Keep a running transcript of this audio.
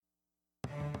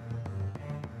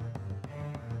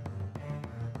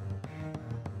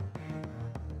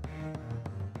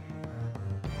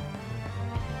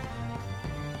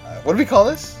What do we call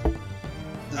this?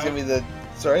 This is gonna be the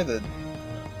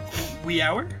wee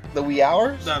hour. The wee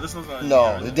hours? No, this one's not.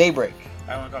 No, the daybreak.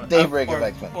 I want to call it Daybreak of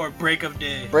X-Men. Or break of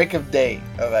day. Break of day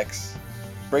of X.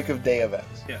 Break of day of X.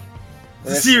 Yeah.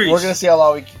 We're Series. We're gonna see how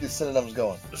long the synonyms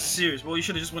going. A series. Well, you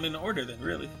should have just went in order then.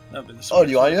 Really. That would been the Oh, do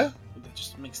you want to do that? That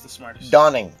just makes the smartest.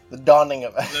 Dawning. The dawning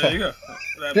of X. There you go.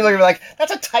 People are gonna be like,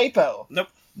 "That's a typo." Nope.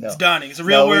 No. It's dawning. It's a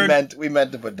real word. We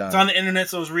meant to put dawning. It's on the internet,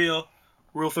 so it's real.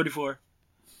 Rule 34.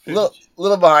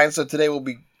 Little behind, so today will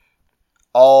be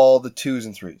all the 2s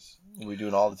and 3s. We'll be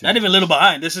doing all the 2s. Not even a little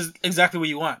behind. This is exactly what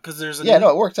you want, because there's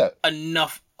it works out.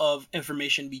 Enough of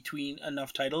information between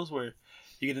enough titles where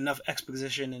you get enough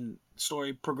exposition and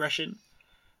story progression,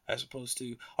 as opposed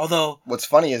to. Although, what's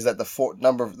funny is that the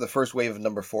first wave of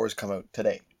number 4s come out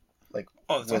today. Like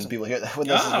when awesome. People hear that when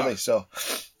this is released,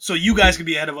 so you guys could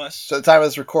be ahead of us. So at the time of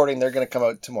this recording, they're going to come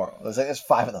out tomorrow. There's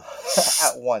 5 of them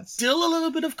at once. Still a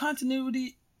little bit of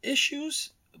continuity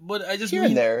issues, but I just here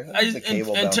and there. The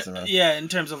cable bouncing around. Yeah, in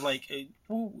terms of like,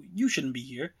 well, you shouldn't be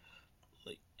here,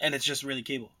 like, and it's just really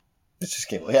cable. It's just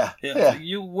cable, yeah. So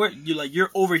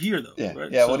you're over here though. Yeah,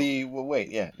 right? yeah. So, Wait,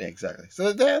 yeah, exactly.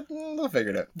 So they'll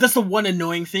figure it out. That's the one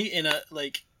annoying thing in a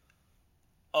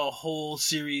whole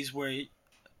series where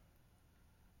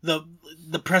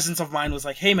the presence of mind was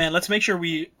like, hey man, let's make sure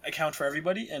we account for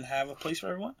everybody and have a place for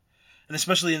everyone. And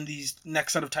especially in these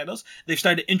next set of titles, they've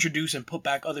started to introduce and put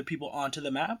back other people onto the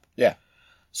map. Yeah.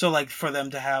 So like for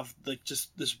them to have like just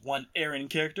this one Aaron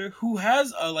character who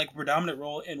has a predominant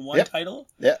role in one title,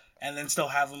 and then still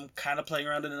have him kind of playing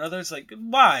around in another, it's like,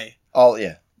 why?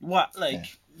 What?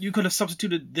 You could have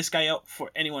substituted this guy out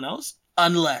for anyone else,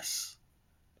 unless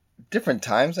different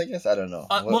times, I guess. I don't know.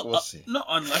 We'll see. No,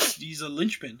 unless he's a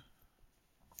linchpin.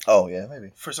 Oh yeah,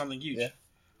 maybe for something huge. Yeah.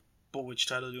 But which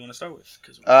title do you want to start with?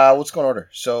 Let's go in order.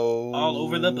 So all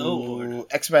over the billboard.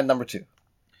 X-Men number 2.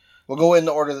 We'll go in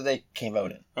the order that they came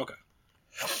out in. Okay.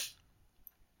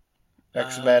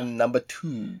 X-Men number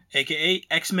 2. AKA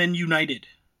X-Men United.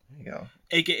 There you go.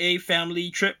 AKA Family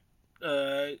Trip.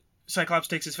 Cyclops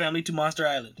takes his family to Monster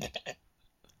Island.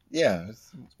 Yeah.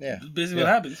 Basically what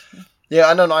happens.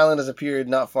 Yeah, Unknown Island has appeared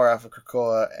not far off of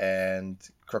Krakoa, and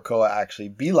Krakoa actually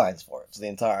beelines for it. So the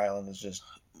entire island is just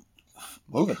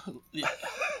moving.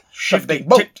 Shifting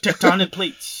tectonic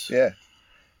plates. Yeah.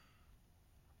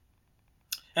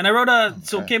 And I wrote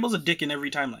so Cable's a dick in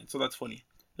every timeline, so that's funny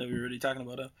that we were already talking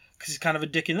about because he's kind of a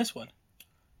dick in this one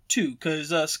too.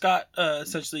 Because Scott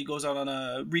essentially goes out on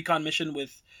a recon mission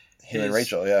with him and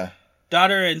Rachel,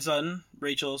 daughter and son,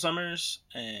 Rachel Summers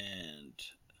and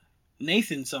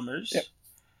Nathan Summers. Yep.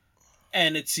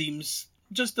 And it seems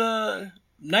just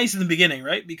nice in the beginning,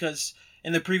 right? Because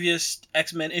in the previous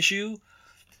X-Men issue,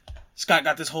 Scott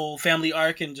got this whole family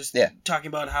arc and just talking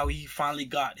about how he finally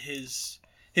got his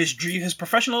dream, his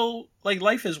professional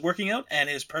life is working out, and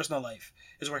his personal life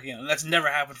is working out. And that's never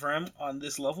happened for him on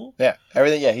this level. Yeah,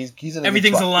 everything. Yeah, he's in a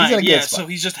everything's good spot. aligned. He's in a good spot. spot. So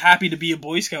he's just happy to be a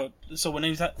Boy Scout. So when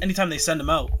anytime they send him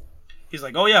out, he's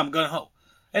like, "Oh yeah, I'm gonna help."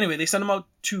 Anyway, they send him out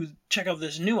to check out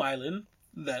this new island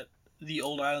that the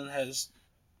old island has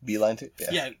beeline to.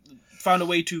 Yeah, found a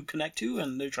way to connect to,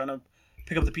 and they're trying to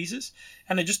pick up the pieces,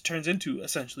 and it just turns into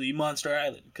essentially Monster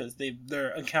Island because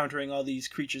they're encountering all these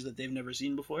creatures that they've never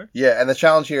seen before. Yeah, and the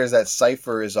challenge here is that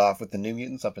Cypher is off with the New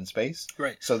Mutants up in space,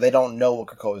 right? So they don't know what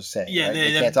Krakoa is saying. Yeah, right?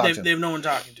 they can't talk to him. They have no one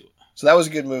talking to it. So that was a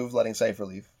good move, letting Cypher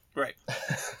leave. Right.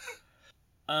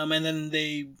 And then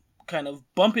they kind of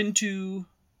bump into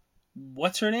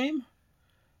what's her name?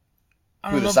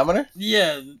 The summoner?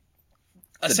 Yeah.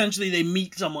 Essentially, they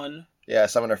meet someone. Yeah, a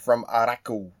summoner from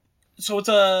Araku. So it's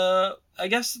I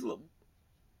guess...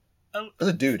 It's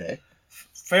a dude, eh?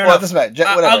 Fair enough. It doesn't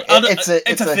matter. Whatever. It's a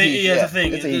thing. He. Yeah, it's a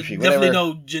thing. It's a he. Definitely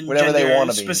no whatever they want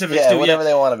to be. Specifics yeah, whatever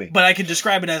they want to be. But I could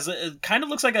describe it as it kind of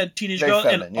looks like a teenage Very girl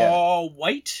feminine, in all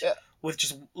white with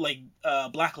just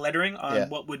black lettering on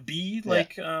what would be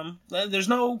there's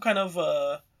no kind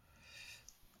of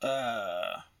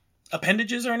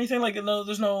appendages or anything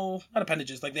there's no not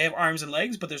appendages they have arms and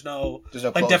legs but there's no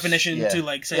definition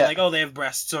to say they have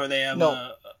breasts or they have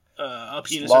a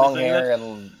penis long or anything hair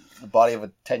and the body of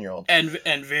a 10-year-old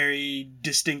and very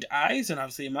distinct eyes and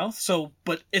obviously a mouth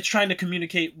but it's trying to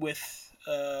communicate with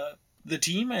the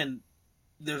team and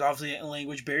there's obviously a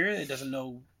language barrier.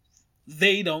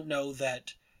 They don't know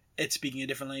that it's speaking a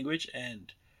different language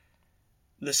and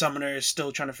the summoner is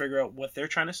still trying to figure out what they're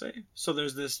trying to say. So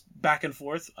there's this back and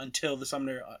forth until the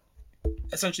summoner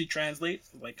essentially translates.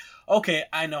 Okay,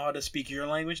 I know how to speak your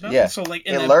language now. Yeah. So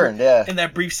in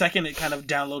that brief second, it kind of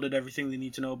downloaded everything they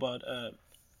need to know about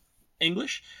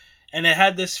English, and it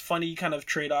had this funny kind of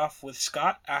trade off with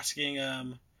Scott asking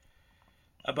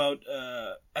about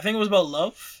I think it was about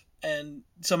love, and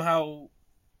somehow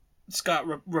Scott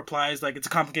replies like it's a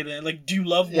complicated, like, do you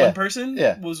love one person?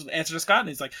 Was the answer to Scott, and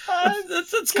he's like,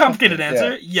 it's a complicated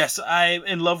answer. Yes, I'm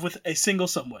in love with a single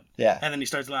someone. Yeah. And then he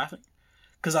starts laughing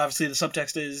because obviously the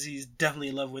subtext is he's definitely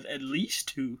in love with at least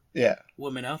two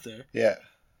women out there. Yeah.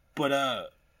 But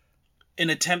in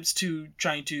attempts to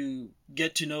trying to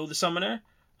get to know the summoner,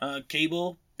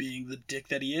 Cable, being the dick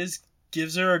that he is,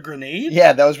 gives her a grenade.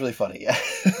 Yeah, that was really funny. Yeah.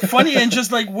 Funny, and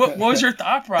just like, what was your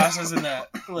thought process in that?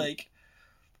 Like,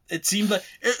 it seemed like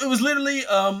it was literally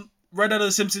right out of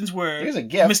The Simpsons, where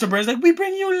Mr. Burns like, we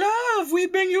bring you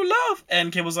love,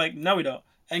 and Cable's like, no, we don't,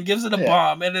 and gives it a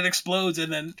bomb, and it explodes,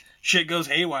 and then shit goes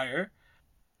haywire.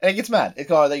 And it gets mad. It's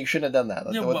that you shouldn't have done that.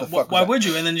 Like, what the fuck? Why would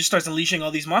you? And then it starts unleashing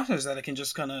all these monsters that it can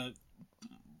just kind of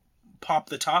pop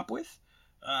the top with.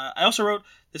 I also wrote,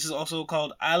 this is also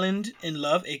called Island in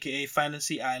Love, aka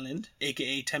Fantasy Island,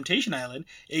 aka Temptation Island,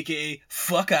 aka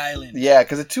Fuck Island. Yeah,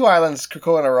 because the two islands,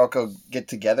 Krakoa and Oroco, get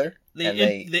together.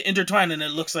 They intertwine, and it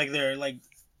looks like they're like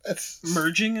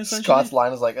merging. Essentially, Scott's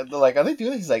line is like, are they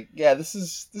doing this? He's like, yeah, this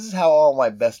is how all my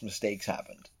best mistakes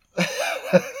happened.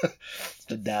 It's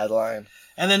the dad line.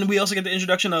 And then we also get the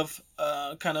introduction of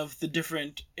kind of the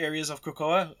different areas of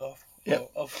Krakoa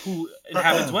of who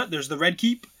inhabits what. There's the Red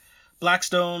Keep,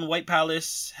 Blackstone, White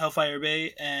Palace, Hellfire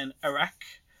Bay, and Iraq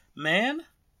Man.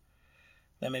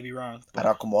 That may be wrong.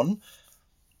 Arakumon?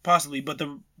 Possibly, but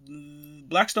the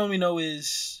Blackstone we know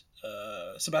is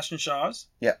Sebastian Shaw's.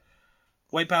 Yeah.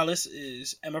 White Palace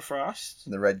is Emma Frost.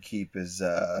 And the Red Keep is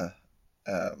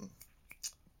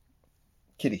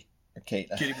Kitty. Or Kate.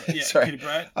 Sorry. Kitty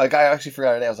Pryde. I actually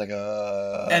forgot her name. I was like,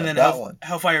 and then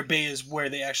Hellfire Bay is where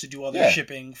they actually do all their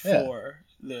shipping for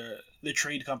the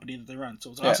trade company that they run.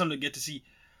 So it's awesome to get to see.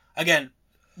 Again,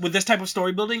 with this type of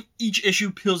story building, each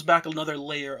issue peels back another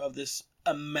layer of this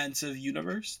immense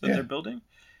universe that they're building.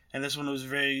 And this one was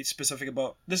very specific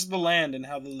about, this is the land and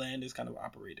how the land is kind of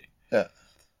operating. Yeah.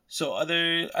 So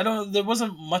there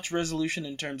wasn't much resolution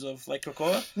in terms of like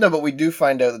Krakoa. No, but we do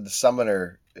find out that the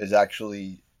summoner is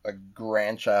actually a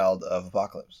grandchild of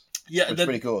Apocalypse. Yeah, which is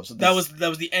pretty cool. So that was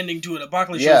the ending to it.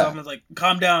 Apocalypse shows up and was like,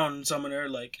 "Calm down, Summoner,"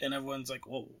 like, and everyone's like,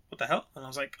 "Whoa, what the hell?" And I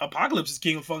was like, "Apocalypse is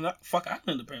king of Fuck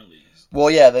Island, apparently." Well,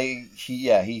 yeah,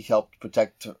 he helped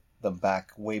protect them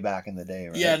way back in the day,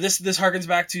 right? Yeah, this harkens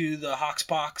back to the HOX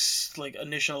POX like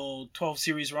initial 12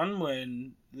 series run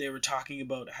when they were talking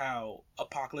about how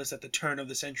Apocalypse at the turn of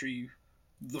the century,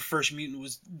 the first mutant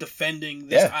was defending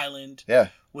this island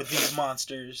with these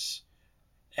monsters.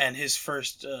 And his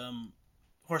first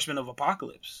Horseman of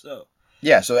Apocalypse. So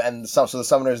the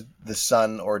summoner is the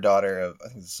son or daughter of, I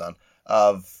think it's the son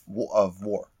of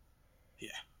War. Yeah,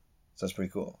 so that's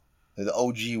pretty cool. The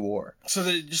OG War. So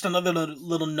just another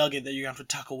little nugget that you're gonna have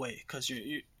to tuck away because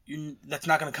you that's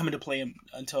not gonna come into play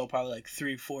until probably like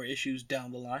 3-4 issues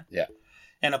down the line. Yeah.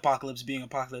 And Apocalypse being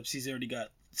Apocalypse, he's already got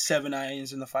 7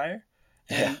 irons in the fire,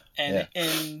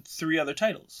 and 3 other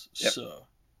titles. Yep. So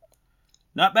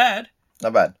not bad.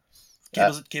 Not bad.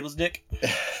 Cable's dick.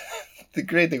 The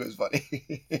great thing was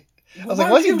funny. I was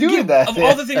like, why is he doing that? Of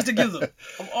all the things to give them.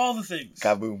 Of all the things.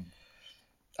 Kaboom.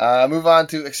 Move on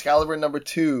to Excalibur number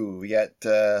 2. We got...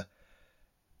 Are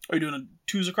you doing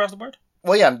 2s across the board?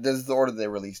 Well, yeah, this is the order they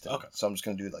released it. Okay. So I'm just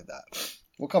going to do it like that.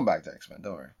 We'll come back to X-Men,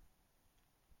 don't worry.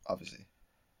 Obviously.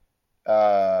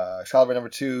 Excalibur number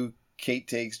 2, Kate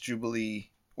takes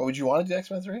Jubilee... What would you want to do,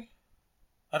 X-Men 3?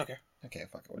 I don't care. Okay,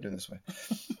 fuck it. We're doing this way.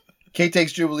 Kate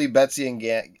takes Jubilee, Betsy, and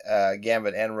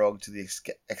Gambit and Rogue to the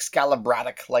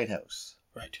Excalibratic Lighthouse.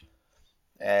 Right.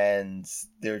 And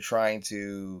they're trying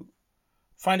to...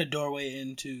 find a doorway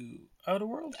into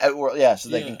Outerworld? Outerworld, yeah, so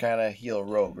they can kind of heal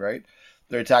Rogue, right?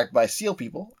 They're attacked by seal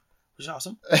people. Which is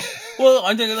awesome. Well,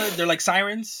 aren't they're like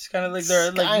sirens? Kind of like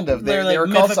they're like... Kind of. They're like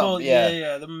mythical,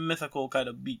 the mythical kind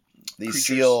of beat These creatures.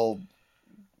 seal...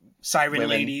 Siren women.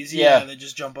 ladies, they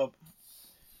just jump up.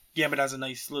 Gambit has a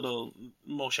nice little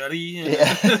machete.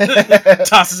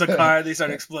 Tosses a card. They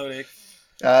start exploding.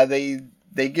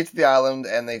 They get to the island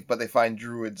but they find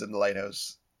druids in the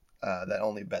lighthouse that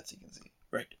only Betsy can see.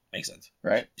 Right, makes sense.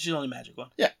 Right, she's the only magic one.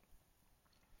 Yeah.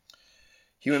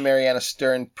 Human Mariana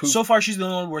Stern. So far, she's the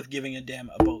only one worth giving a damn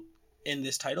about in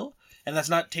this title, and that's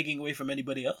not taking away from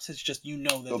anybody else. It's just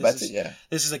that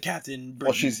this is a Captain Britain.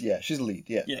 Well, she's the lead.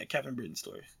 Yeah. Yeah, Captain Britain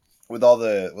story. With all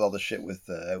the shit with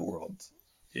Outworld.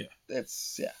 Yeah,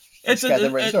 it's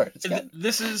Captain Britain story.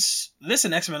 This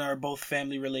and X-Men are both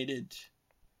family related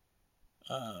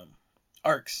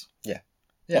arcs. Yeah,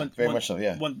 very much so.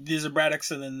 Yeah, these are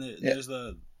Braddocks, and then there's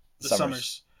the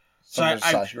Summers. So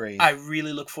I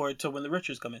really look forward to when the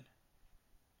Richards come in.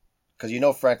 because you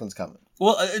know Franklin's coming.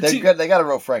 Well, They got to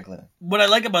rope Franklin. What I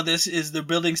like about this is they're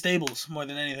building stables more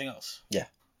than anything else. Yeah.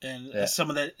 And as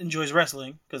someone that enjoys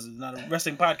wrestling, because it's not a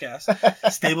wrestling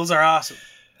podcast, stables are awesome.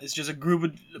 It's just a group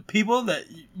of people that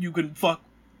you can fuck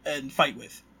and fight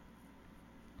with.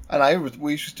 And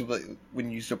we used to play,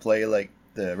 when you used to play like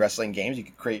the wrestling games, you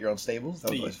could create your own stables.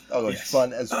 That was always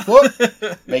fun as fuck.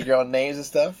 Make your own names and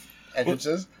stuff,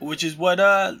 entrances. Which is what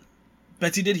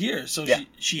Betsy did here. So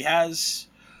she has,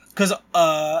 because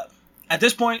at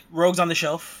this point, Rogue's on the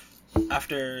shelf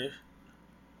after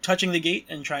touching the gate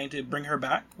and trying to bring her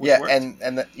back.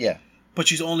 But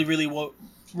she's only really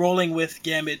rolling with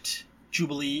Gambit,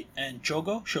 Jubilee, and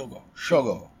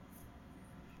Shogo.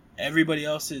 Everybody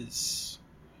else is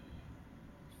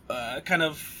kind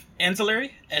of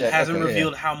ancillary and hasn't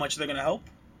revealed how much they're gonna help.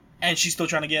 And she's still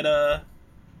trying to get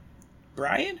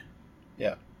Brian.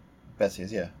 Yeah, Betsy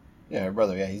is her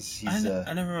brother. Yeah, he's.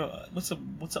 I never. What's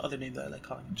the other name that I like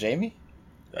calling him? Jamie.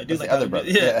 I do like the other brother.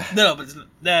 Yeah. No, but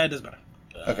that doesn't matter.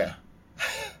 Okay.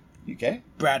 You okay?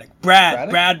 Brad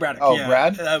Braddock. Oh, yeah.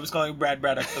 Brad? I was calling him Brad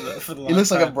Braddock for the He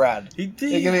looks like a Brad. He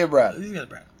give me a Brad. He's got a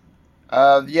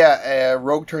Brad.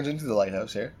 Rogue turns into the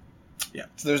lighthouse here. Yeah.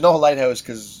 So there's no lighthouse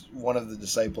because one of the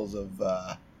disciples of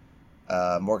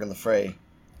Morgan Le Fay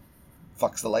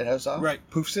fucks the lighthouse off. Right.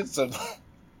 Poofs it,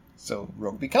 so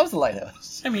Rogue becomes the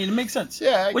lighthouse. I mean, it makes sense.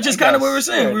 Yeah. Which is kind of what we're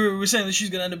saying. We were saying that she's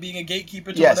going to end up being a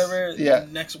gatekeeper to whatever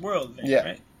next world thing,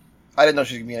 right? I didn't know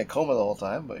she was going to be in a coma the whole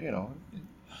time, but,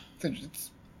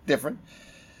 it's different.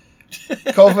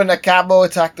 Coven and Cabo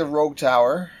attack the Rogue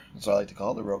Tower. That's what I like to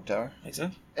call it, the Rogue Tower. Makes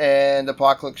sense. And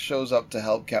Apocalypse shows up to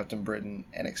help Captain Britain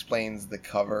and explains the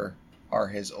Coven are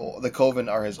his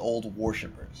old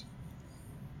worshippers.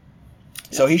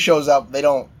 Yeah. So he shows up.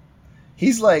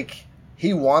 He's like,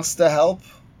 he wants to help,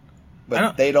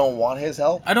 but they don't want his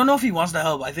help. I don't know if he wants to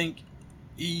help. I think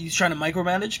he's trying to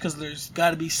micromanage because there's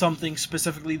got to be something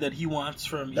specifically that he wants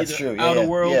from either Outer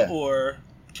World or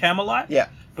Camelot. Yeah.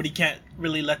 But he can't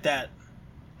really let that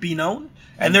be known.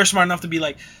 And they're smart enough to be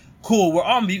like, cool, we're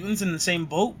all mutants in the same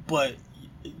boat, but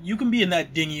you can be in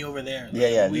that dinghy over there.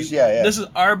 Like, this is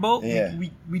our boat. Yeah.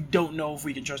 We don't know if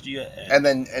we can trust you yet. And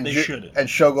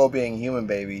Shogo being human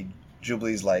baby,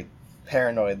 Jubilee's like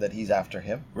paranoid that he's after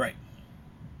him. Right.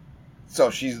 So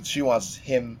she wants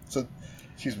him. So,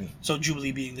 excuse me. So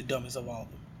Jubilee being the dumbest of all of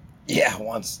them. Yeah,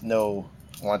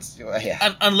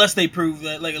 unless they prove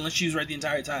that, like, unless she was right the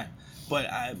entire time. But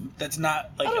that's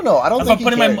not like. I don't know. I don't think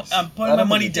I'm putting my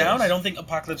money down. I don't think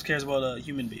Apocalypse cares about a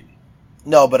human baby.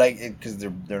 No, but because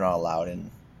they're not allowed in.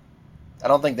 I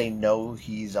don't think they know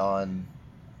he's on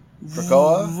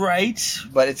Krakoa. Right.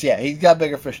 But he's got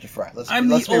bigger fish to fry. I'm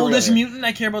the oldest mutant.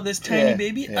 I care about this tiny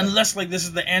baby. Yeah. Unless like this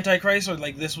is the Antichrist or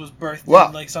like this was birthed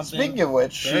in like something. Speaking of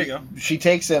which, there you go. She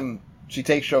takes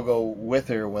Shogo with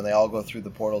her when they all go through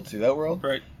the portal to Outworld.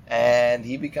 Right. And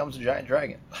he becomes a giant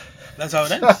dragon. That's how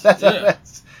it ends. That's how it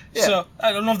ends. Yeah. So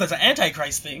I don't know if that's an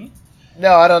Antichrist thing.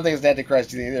 No, I don't think it's an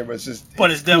Antichrist either, but it's just.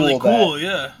 But it's definitely cool,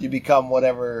 yeah. You become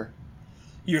whatever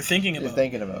you're thinking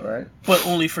about, right? But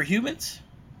only for humans.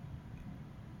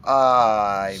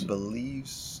 I believe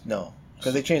no,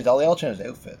 because they all changed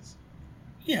outfits.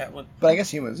 Yeah, but I guess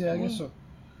humans. Yeah, I guess so.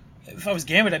 If I was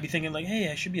Gambit, I'd be thinking like,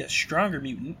 "Hey, I should be a stronger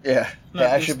mutant." Yeah,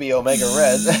 I should be Omega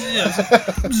Red.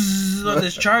 On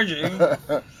this charging.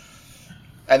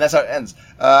 And that's how it ends.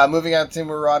 Moving on to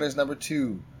Marauders number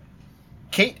 2.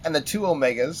 Kate and the two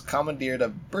Omegas commandeered a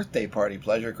birthday party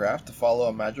pleasure craft to follow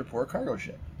a Madripoor cargo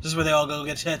ship. This is where they all go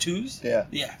get tattoos? Yeah.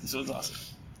 Yeah, this was awesome.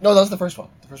 No, that was the first one.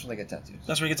 The first one they get tattoos.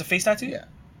 That's where he gets a face tattoo? Yeah.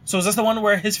 So is this the one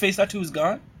where his face tattoo is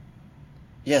gone?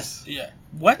 Yes. Yeah.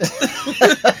 What?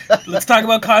 Let's talk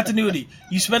about continuity.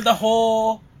 You spent the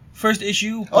whole first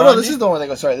issue. Oh, no, this is the one where they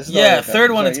go. Sorry, this is the one.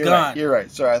 Third one, it's gone. Right. You're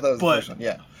right. Sorry, I thought it was the first one.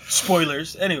 Yeah.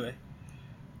 Spoilers. Anyway.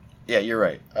 Yeah, you're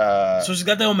right. So she's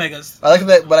got the Omegas. I like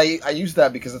that, but I use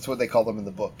that because that's what they call them in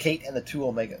the book. Kate and the two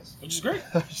Omegas. Which is great.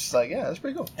 Just like, yeah, that's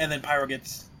pretty cool. And then Pyro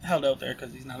gets held out there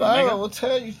because he's not an Pyro Omega. will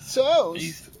tell you so.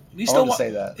 He's I still want to say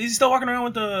that. Is he still walking around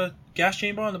with the gas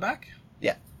chamber on the back?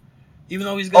 Yeah. Even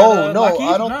though he's got no, Lockheed?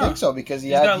 I don't think so because he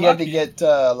had to get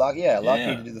Lockheed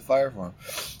to do the fire for him.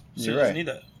 So You're he doesn't right. need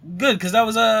that. Good, because that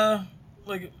was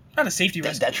like not a safety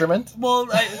risk. Detriment? Well,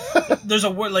 there's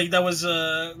a word like that was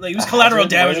like it was collateral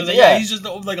damage. Like, yeah, he's just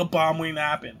like a bomb waiting to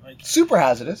happen. Like super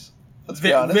hazardous. Let's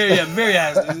be honest. Very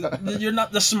hazardous. You're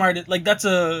not the smartest. Like that's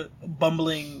a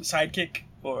bumbling sidekick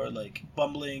or like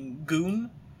bumbling goon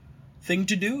thing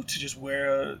to do, to just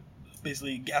wear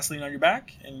basically gasoline on your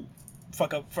back and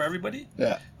fuck up for everybody.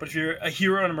 Yeah. But if you're a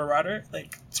hero and a marauder,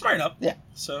 like smart up. Yeah.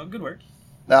 So good work.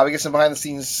 Now we get some behind the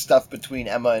scenes stuff between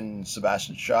Emma and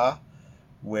Sebastian Shaw.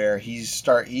 where he's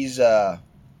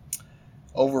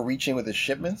overreaching with his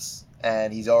shipments,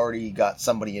 and he's already got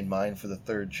somebody in mind for the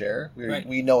third chair.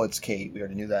 We know it's Kate. We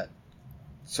already knew that.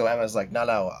 So Emma's like, no,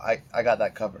 I got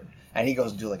that covered. And he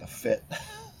goes and do like a fit.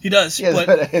 He does. He has a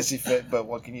bit of hissy fit, but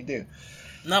what can you do?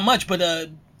 Not much, but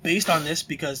based on this,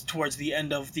 because towards the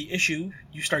end of the issue,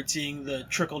 you start seeing the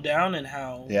trickle down and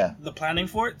how the planning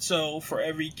for it. So for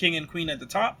every king and queen at the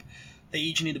top, they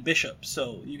each need a bishop.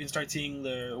 So you can start seeing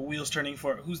the wheels turning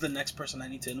for who's the next person I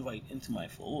need to invite into my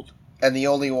fold. And the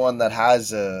only one that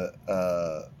has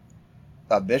a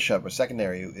bishop or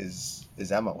secondary is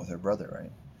Emma with her brother,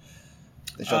 right?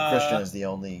 They show Christian is the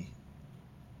only.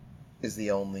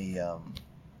 The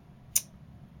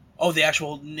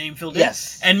actual name filled in.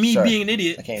 Yes. And me being an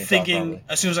idiot, thinking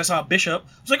as soon as I saw a bishop,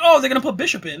 I was like, "Oh, they're gonna put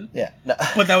bishop in." Yeah. No.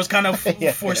 But that was kind of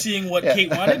foreseeing what Kate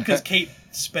wanted, because Kate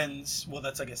spends. Well,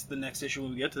 that's I guess the next issue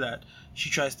when we get to that. She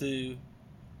tries to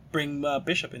bring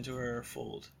bishop into her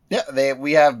fold. Yeah,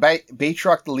 we have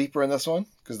Baytrock the Leaper in this one,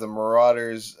 because the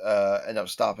Marauders end up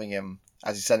stopping him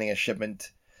as he's sending a shipment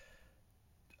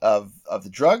of the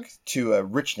drug to a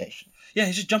rich nation. Yeah,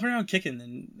 he's just jumping around kicking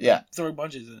and throwing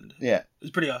punches, and it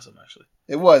was pretty awesome actually.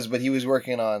 It was, but he was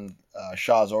working on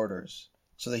Shaw's orders,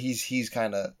 so that he's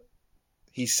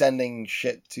sending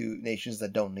shit to nations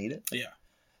that don't need it. Yeah,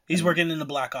 he's working in the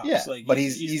Black Ops. Yeah, but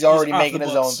he's already making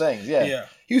his own things. Yeah,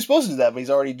 he was supposed to do that, but he's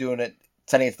already doing it,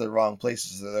 sending it to the wrong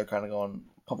places. So they're kind of going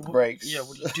pump the brakes. Yeah,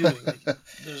 what are you doing? Like,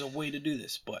 there's a way to do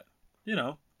this, but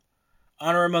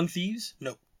honor among thieves.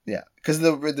 Nope. Yeah, because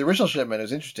the original shipment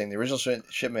was interesting. The original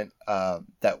shipment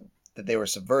that they were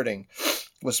subverting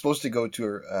was supposed to go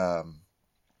to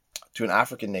an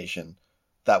African nation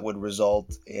that would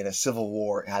result in a civil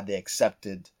war had they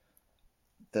accepted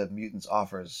the mutants'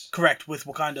 offers. Correct, with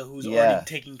Wakanda, who's already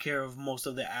taking care of most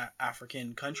of the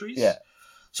African countries. Yeah.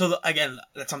 So again,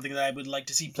 that's something that I would like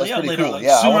to see play out later. Cool. Like,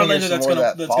 yeah, sooner or later, that's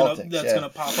gonna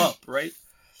pop up, right?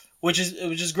 Which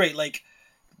is great. Like,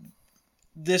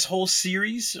 this whole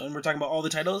series, and we're talking about all the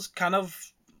titles, kind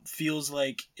of feels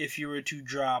like if you were to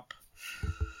drop,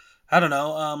 I don't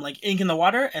know, like ink in the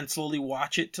water and slowly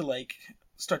watch it to like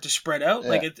start to spread out.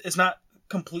 Like it's not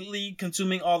completely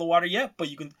consuming all the water yet, but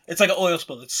it's like an oil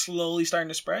spill. It's slowly starting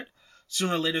to spread.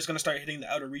 Sooner or later, it's going to start hitting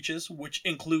the outer reaches, which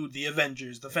include the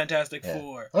Avengers, the Fantastic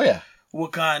Four. Oh yeah.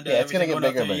 Wakanda. Yeah, it's going to get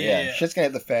bigger, but shit's going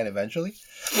to hit the fan eventually.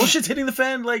 Well, shit's hitting the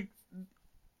fan like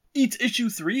each issue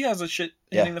 3 has a shit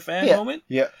hitting the fan moment.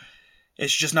 Yeah.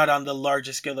 It's just not on the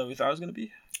largest scale that we thought it was going to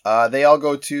be. They all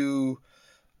go to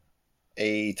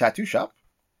a tattoo shop.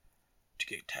 To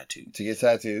get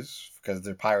tattoos, because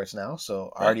they're pirates now,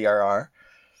 so RDRR.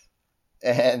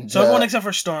 And so everyone except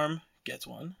for Storm gets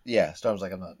one. Yeah, Storm's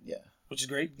like, I'm not, which is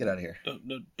great. Get out of here.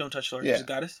 Don't touch Storm, she's a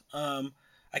goddess.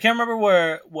 I can't remember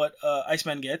what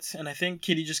Iceman gets, and I think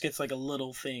Kitty just gets like a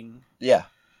little thing. Yeah.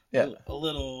 A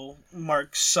little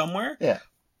mark somewhere. Yeah.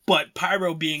 But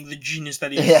Pyro, being the genius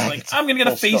that he is, like, I'm going to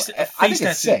get a face tattoo. I think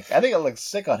it's sick. I think it looks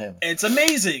sick on him. It's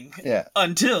amazing. Yeah.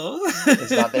 Until...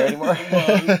 it's not there anymore.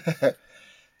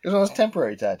 There's one of those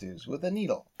temporary tattoos with a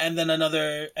needle. And then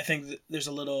another, I think there's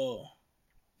a little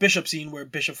Bishop scene where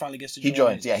Bishop finally gets to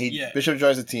join. He joins, Bishop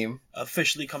joins the team.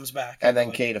 Officially comes back. And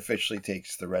then Kate officially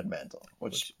takes the red mantle,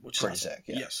 which is pretty sick.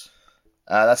 Yeah. Yes.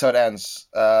 That's how it ends.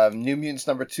 New Mutants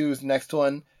number 2 is the next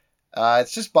one.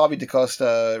 It's just Bobby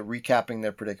DaCosta recapping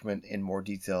their predicament in more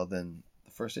detail than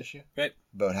the first issue. Right.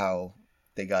 About how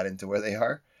they got into where they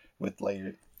are, with, like you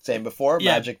were saying before,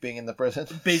 Magic being in the prison.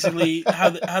 Basically,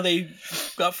 how they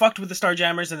got fucked with the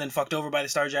Starjammers and then fucked over by the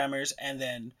Starjammers and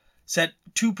then sent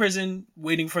to prison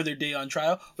waiting for their day on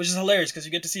trial, which is hilarious because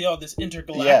you get to see all this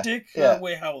intergalactic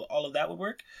way how all of that would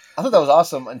work. I thought that was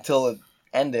awesome until it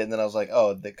ended, and then I was like,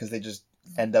 oh, because they just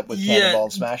end up with Cannonball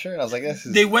and Smasher, and I was like, this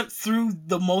is... They went through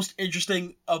the most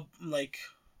interesting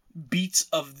beats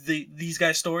of these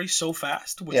guys' stories so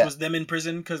fast, which was them in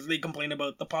prison because they complain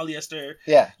about the polyester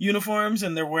uniforms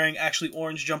and they're wearing actually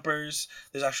orange jumpers.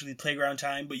 There's actually playground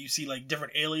time, but you see like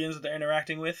different aliens that they're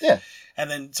interacting with. Yeah. And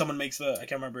then someone makes I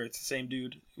can't remember, it's the same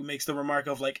dude who makes the remark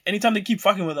of like, anytime they keep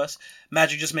fucking with us,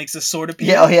 Magic just makes this sword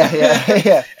appear.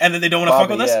 Yeah. And then they don't want to fuck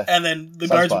with us. And then the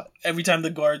guards, every time the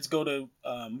guards go to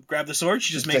grab the sword,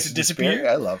 she just makes it disappear.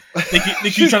 I love. They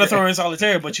keep trying to throw her in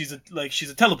solitaire, but she's a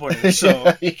teleporter.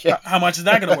 So how much is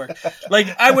that gonna work? Like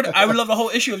I would love the whole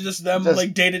issue of just them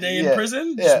like day to day in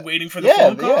prison, just waiting for the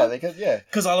phone call. Yeah, they could. Yeah,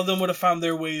 because all of them would have found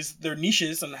their ways, their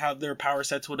niches, and how their power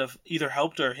sets would have either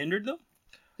helped or hindered them.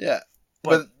 Yeah,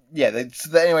 but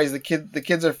anyways, the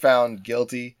kids are found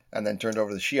guilty and then turned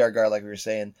over to the Shi'ar guard, like we were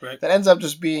saying. Right. That ends up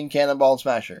just being Cannonball and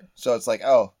Smasher. So it's like,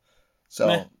 oh,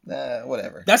 So,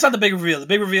 whatever. That's not the big reveal. The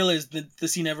big reveal is the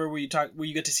scene ever where you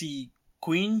get to see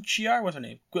Queen Shiar, what's her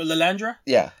name? Lilandra?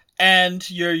 Yeah. And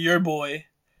your boy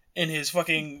in his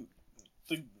fucking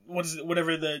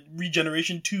whatever the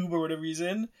regeneration tube or whatever he's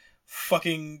in.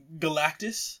 Fucking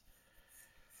Galactus.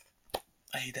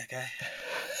 I hate that guy.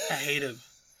 I hate him.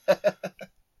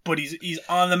 But he's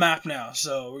on the map now,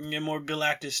 so we're gonna get more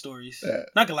Galactus stories.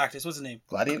 Not Galactus, what's his name?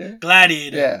 Gladiator?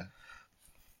 Gladiator. Yeah.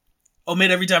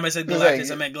 Omit every time I said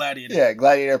Galactus, I meant Gladiator. Yeah,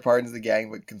 Gladiator pardons the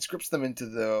gang, but conscripts them into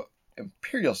the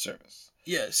Imperial service.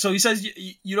 Yeah, so he says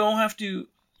you don't have to...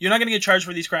 You're not going to get charged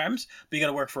for these crimes, but you got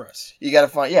to work for us. You got to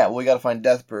find... Yeah, we got to find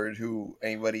Deathbird, who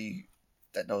anybody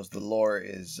that knows the lore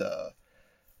is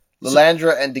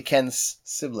Lilandra and Deken's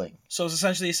sibling. So it's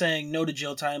essentially saying no to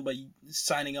jail time, but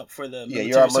signing up for the military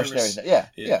you're on mercenaries now.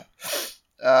 Yeah.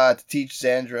 To teach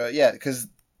Xandra... Yeah, because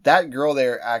that girl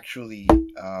there actually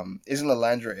isn't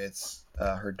Lilandra, it's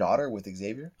her daughter with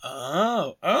Xavier.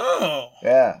 Oh.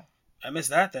 Yeah. I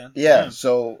missed that then. Yeah, Damn.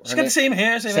 so... She's got the same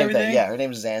hair, same everything? Thing. Yeah, her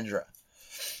name is Xandra.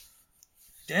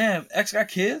 Damn, X got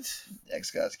kids? X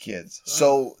got kids. Oh.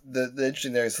 So, the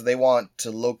interesting there is, so they want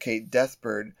to locate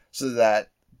Deathbird so that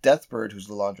Deathbird, who's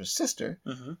Lilandra's sister,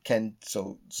 can...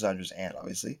 So, Xandra's aunt,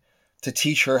 obviously, to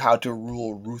teach her how to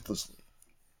rule ruthlessly.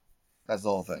 That's the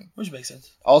whole thing. Which makes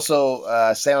sense.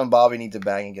 Also, Sam and Bobby need to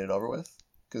bang and get it over with,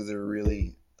 because they're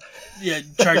really... Yeah,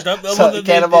 charged up. So,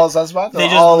 Cannonball and Sunspot, they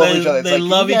all love each other. They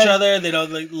love each other. They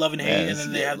don't love and hate, and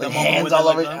then they have the moment hands all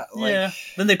over. Yeah.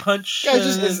 Then they punch.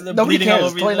 Guys, nobody cares.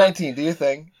 It's 2019. Do your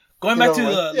thing. Going back to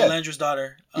Lilandra's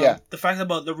daughter. Yeah. The fact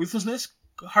about the ruthlessness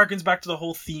harkens back to the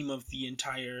whole theme of the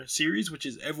entire series, which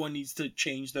is everyone needs to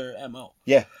change their MO.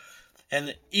 Yeah.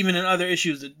 And even in other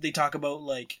issues, they talk about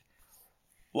like.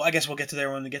 Well, I guess we'll get to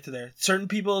there when we get to there. Certain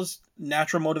people's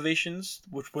natural motivations,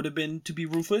 which would have been to be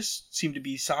ruthless, seem to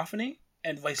be softening,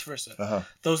 and vice versa. Uh-huh.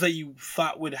 Those that you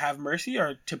thought would have mercy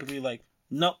are typically like,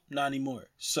 nope, not anymore.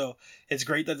 So it's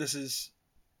great that this is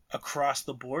across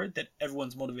the board, that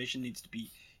everyone's motivation needs to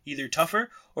be either tougher,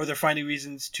 or they're finding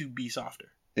reasons to be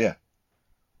softer. Yeah.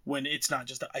 When it's not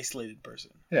just an isolated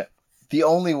person. Yeah. The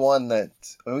only one that...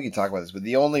 Well, we can talk about this, but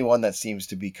the only one that seems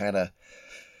to be kind of...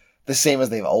 the same as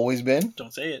they've always been.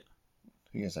 Don't say it.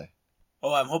 Who are you gonna say?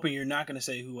 Oh, I'm hoping you're not gonna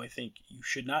say who I think you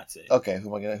should not say. Okay,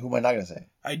 who am I not gonna say?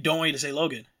 I don't want you to say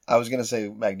Logan. I was gonna say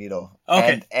Magneto.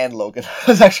 Okay. And Logan.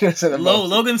 I was actually gonna say them both.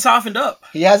 Logan softened up.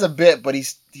 He has a bit, but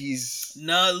he's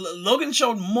No, Logan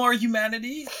showed more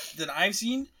humanity than I've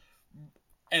seen,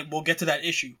 and we'll get to that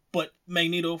issue. But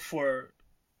Magneto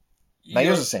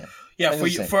Magneto's the same. Yeah,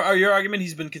 for your argument,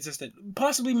 he's been consistent.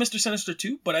 Possibly Mr. Sinister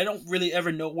too, but I don't really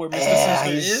ever know where Mr. Sinister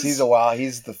is.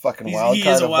 He's the fucking wild card. He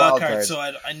is a wild card, so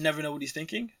I never know what he's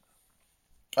thinking.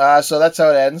 So that's how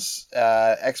it ends.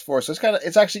 X-Force. So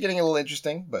it's actually getting a little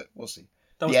interesting, but we'll see.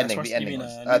 That was the ending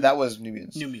was. That was New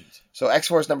Mutants. New Mutants. So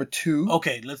X-Force number 2.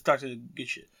 Okay, let's talk to the good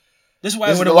shit. This is why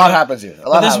a lot happens here.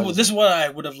 This is what I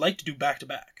would have liked to do back to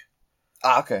back.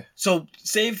 Okay. So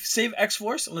save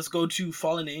X-Force and let's go to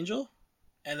Fallen Angel.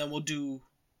 And then we'll do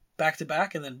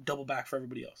back-to-back and then double back for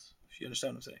everybody else. If you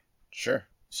understand what I'm saying. Sure.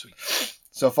 Sweet.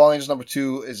 So Fallen Angels number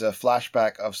 2 is a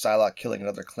flashback of Psylocke killing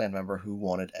another clan member who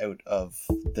wanted out of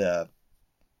the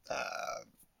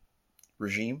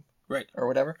regime. Right. Or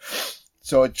whatever.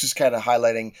 So it's just kind of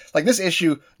highlighting... Like this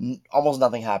issue, almost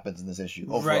nothing happens in this issue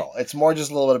overall. Right. It's more just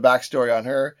a little bit of backstory on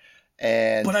her.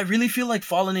 But I really feel like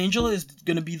Fallen Angel is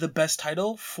going to be the best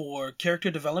title for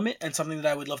character development and something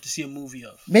that I would love to see a movie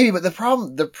of. Maybe, but the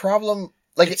problem,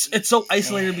 like it's so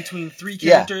isolated between 3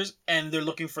 characters, and they're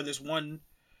looking for this one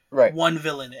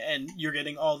villain, and you're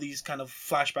getting all these kind of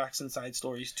flashbacks and side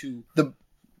stories to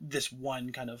this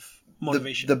one kind of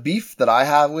motivation. The beef that I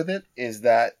have with it is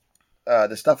that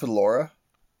the stuff with Laura,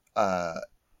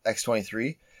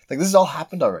 X-23, like this has all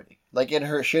happened already. Like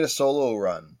she had a solo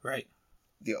run, right?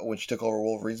 When she took over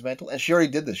Wolverine's mantle, and she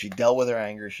already did this. She dealt with her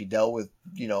anger. She dealt with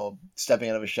stepping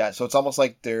out of his shot. So it's almost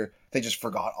like they just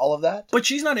forgot all of that. But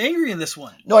she's not angry in this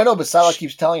one. No, I know, but Psylocke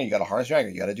keeps telling her, you got to harness your anger.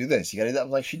 You got to do this. You got to do that.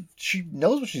 I'm like, she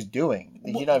knows what she's doing.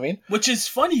 You know what I mean? Which is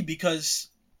funny because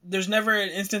there's never an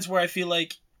instance where I feel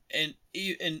like in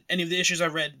any of the issues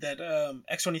I've read that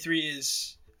X-23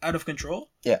 is out of control.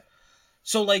 Yeah.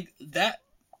 So like that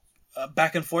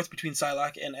back and forth between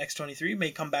Psylocke and X-23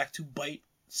 may come back to bite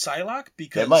Psylocke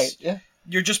because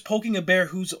you're just poking a bear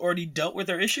who's already dealt with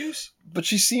their issues. But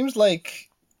she seems like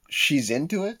she's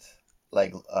into it,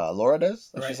 like Laura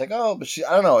does. Like she's like, oh, but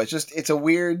I don't know. It's a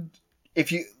weird.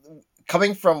 If you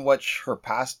coming from her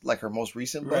past, like her most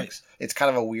recent books, it's kind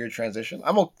of a weird transition.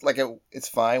 It's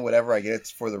fine, whatever. I get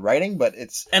it's for the writing, but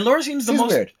and Laura seems the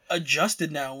most weird.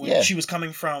 Adjusted now when she was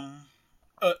coming from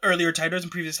earlier titles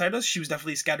and previous titles, she was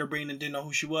definitely scatterbrained and didn't know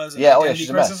who she was. And Yeah, she's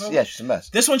a mess. Yeah, she's a mess.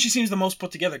 This one, she seems the most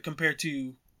put together compared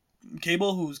to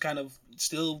Cable, who's kind of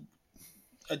still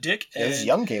a dick. Yeah, this is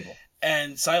young Cable.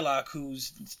 And Psylocke,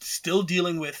 who's still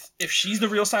dealing with if she's the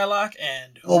real Psylocke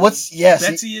and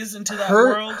Betsy is into that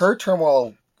world. Her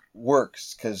turmoil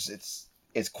works because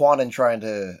it's Quantum trying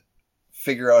to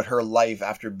figure out her life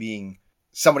after being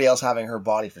somebody else having her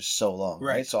body for so long,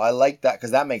 right? So I like that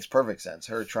because that makes perfect sense.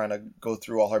 Her trying to go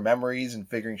through all her memories and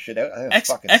figuring shit out. I think that's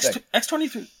fucking sick.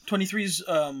 X-23's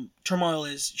turmoil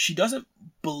is she doesn't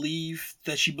believe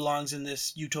that she belongs in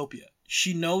this utopia.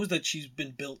 She knows that she's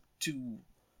been built to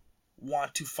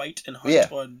want to fight and hunt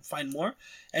and find more,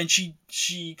 and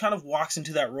she kind of walks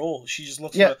into that role. She just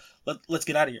looks for let's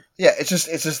get out of here. Yeah, it's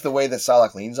just the way that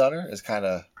Psylocke leans on her is kind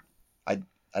of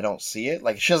I don't see it.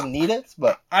 Like, she doesn't need it,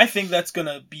 but I think that's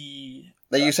gonna be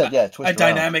like you said, a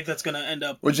dynamic that's gonna end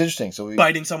up which is interesting. So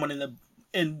biting someone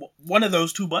in one of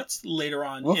those two butts later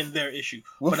on in their issue.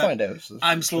 We'll find out. So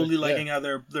I'm slowly liking how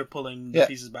they're pulling the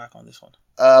pieces back on this one.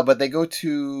 But they go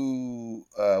to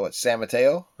San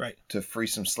Mateo, right, to free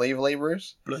some slave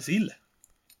laborers. Brazil.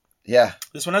 Yeah.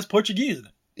 This one has Portuguese in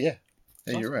it. Yeah.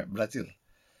 Yeah, you're right. Brazil.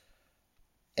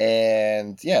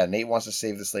 And Nate wants to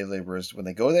save the slave laborers when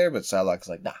they go there, but Psylocke's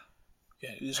like, nah.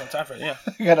 Yeah, there's no time for it. Yeah.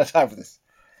 I got no time for this.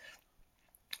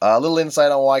 A little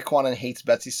insight on why Quantum hates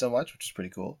Betsy so much, which is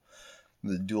pretty cool.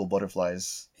 The dual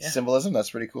butterflies symbolism, that's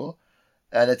pretty cool.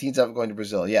 And the teens up going to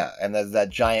Brazil, and there's that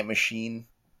giant machine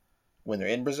when they're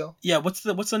in Brazil. Yeah, what's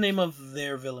the name of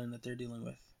their villain that they're dealing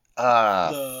with?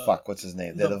 What's his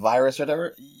name? The virus or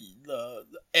whatever? The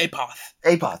Apoth.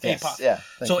 Apoth, yes. Apoth. Yeah.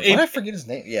 So why did I forget his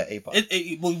name? Yeah,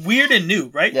 Apoth. Well, weird and new,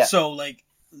 right? Yeah. So, like,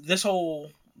 this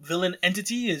whole villain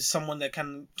entity is someone that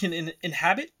can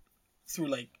inhabit through,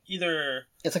 like, either...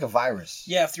 It's like a virus.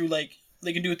 Yeah, through, like...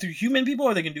 They can do it through human people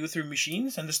or they can do it through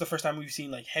machines. And this is the first time we've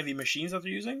seen, like, heavy machines that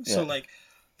they're using. Yeah. So, like,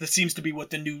 this seems to be what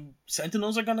the new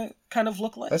Sentinels are going to kind of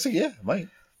look like. It might.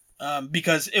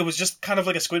 Because it was just kind of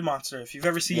like a squid monster. If you've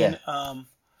ever seen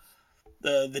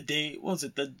the day, what was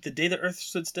it? The day the Earth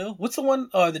stood still. What's the one?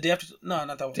 The day after? No,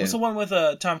 not that one. What's the one with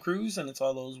Tom Cruise and it's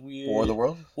all those weird War of the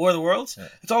Worlds? War of the Worlds. Yeah.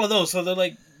 It's all of those. So they're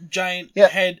like giant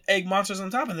head egg monsters on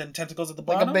top and then tentacles at the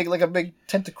bottom. Like a big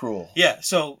tentacruel. Yeah.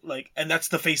 So like, and that's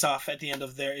the face off at the end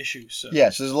of their issue. So so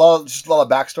there's a lot of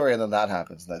backstory and then that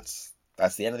happens. That's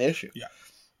the end of the issue. Yeah.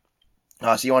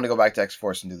 So you want to go back to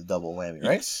X-Force and do the double whammy,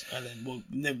 right? Yes. And then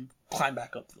we'll climb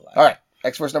back up to the ladder. All right.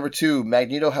 X-Force number 2.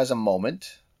 Magneto has a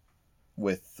moment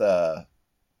with... Because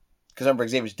remember,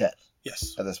 Xavier's dead.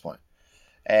 Yes. At this point.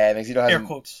 And Magneto has... Air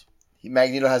quotes.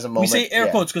 Magneto has a moment... We say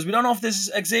air quotes because we don't know if this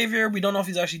is Xavier. We don't know if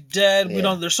he's actually dead. We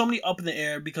don't... There's so many up in the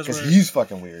air because he's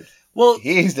fucking weird. Well...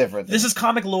 He's different. This is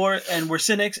comic lore and we're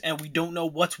cynics and we don't know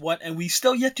what's what and we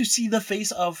still yet to see the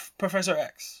face of Professor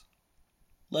X.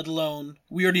 Let alone,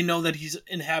 we already know that he's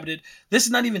inhabited. This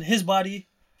is not even his body.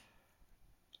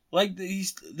 Like,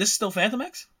 this is still Phantom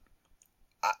X?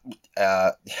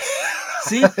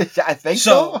 See? I think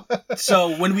so.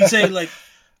 So, when we say, like...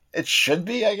 It should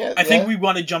be, I guess. I think we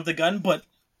want to jump the gun, but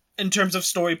in terms of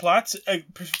story plots,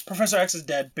 Professor X is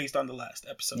dead based on the last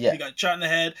episode. He got shot in the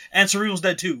head, and Cerebral's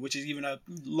dead too, which is even a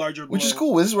larger blow. Which is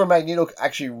cool. This is where Magneto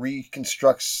actually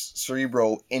reconstructs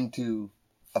Cerebro into...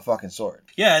 a fucking sword.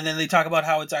 Yeah, and then they talk about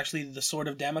how it's actually the sword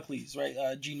of Damocles, right?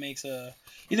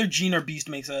 Either Jean or Beast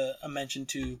makes a mention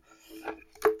to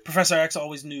Professor X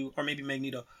always knew, or maybe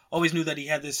Magneto, always knew that he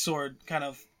had this sword kind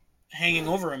of hanging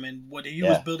over him, and what he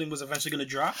was building was eventually going to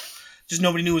drop. Just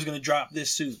nobody knew it was going to drop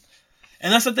this soon.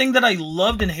 And that's the thing that I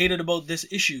loved and hated about this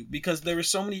issue, because there were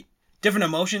so many different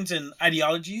emotions and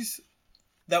ideologies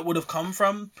that would have come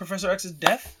from Professor X's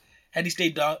death had he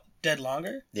stayed dead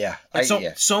longer. Yeah. Like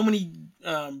so many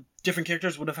different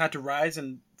characters would have had to rise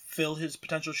and fill his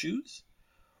potential shoes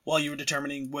while you were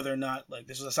determining whether or not like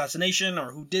this was assassination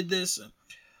or who did this.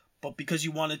 But because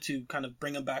you wanted to kind of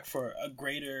bring him back for a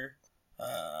greater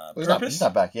purpose. He's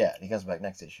not back yet. He comes back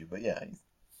next issue, but yeah.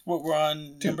 We're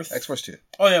on number X-Force 2.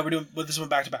 Oh yeah, we're doing this one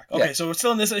back to back. Okay, so we're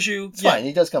still in this issue. It's fine.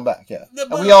 He does come back, and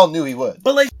we all knew he would.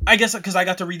 But like, I guess because I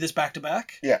got to read this back to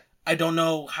back. Yeah. I don't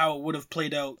know how it would have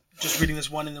played out just reading this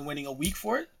one and then waiting a week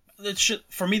for it.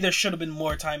 For me, there should have been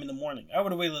more time in the morning. I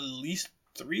would have waited at least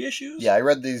 3 issues. Yeah, I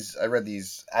read these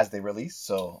as they released,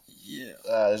 so yeah,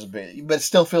 there's a bit, but it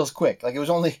still feels quick. Like he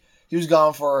was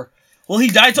gone for. Well, he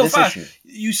died so fast. Issue.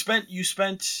 You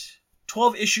spent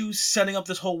 12 issues setting up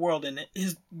this whole world and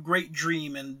his great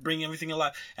dream and bringing everything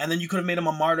alive, and then you could have made him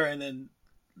a martyr and then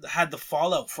had the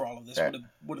fallout for all of this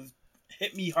would have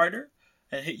hit me harder.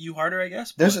 and hit you harder, I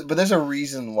guess. There's a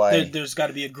reason why there's got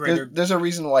to be a greater. There's a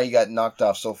reason why he got knocked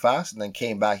off so fast and then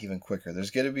came back even quicker.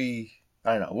 There's gonna be,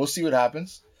 I don't know. We'll see what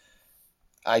happens.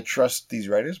 I trust these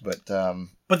writers, but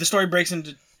the story breaks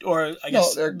into, or I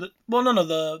guess the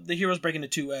heroes break into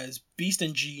two as Beast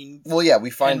and Jean. Well, yeah, we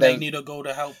find and Magneto go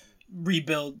to help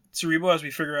rebuild Cerebro as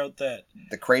we figure out that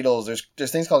the cradles.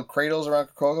 There's things called cradles around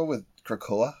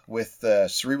Krakoa with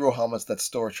Cerebro helmets that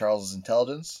store Charles's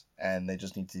intelligence, and they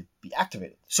just need to be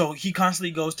activated. So he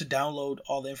constantly goes to download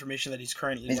all the information that he's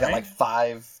currently. He's got like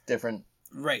 5 different.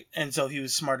 Right, and so he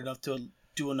was smart enough to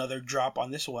do another drop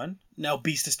on this one. Now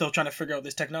Beast is still trying to figure out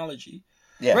this technology.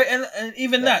 Yeah. Right, and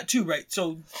even that too, right?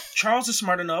 So Charles is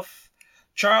smart enough.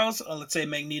 Charles, let's say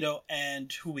Magneto,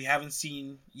 and who we haven't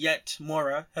seen yet,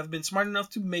 Mora, have been smart enough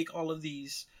to make all of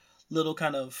these little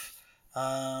kind of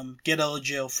get out of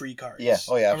jail free cards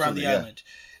around the island.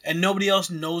 And nobody else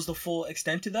knows the full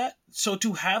extent to that. So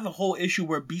to have a whole issue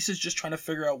where Beast is just trying to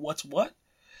figure out what's what,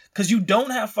 because you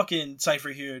don't have fucking Cypher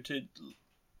here to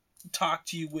talk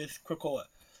to you with Krakoa.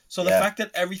 So the fact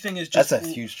that everything is just... That's a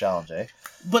huge challenge, eh?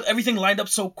 But everything lined up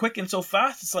so quick and so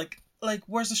fast, it's like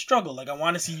where's the struggle? Like, I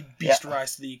want to see Beast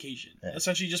rise to the occasion. Yeah.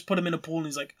 Essentially, just put him in a pool and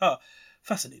he's like, oh,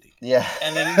 fascinating. Yeah.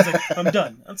 And then he's like, I'm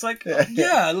done. It's like,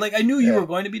 like, I knew you were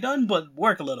going to be done, but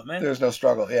work a little, man. There's no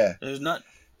struggle, yeah. There's not...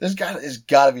 There's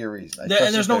got to be a reason.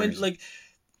 There's no... Like,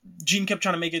 Gene kept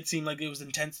trying to make it seem like it was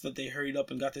intense that they hurried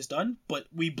up and got this done, but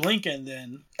we blink and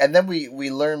then... And then we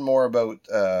learn more about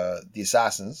the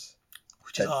assassins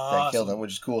that killed them,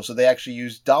 which is cool. So they actually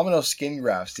used Domino skin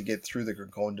grafts to get through the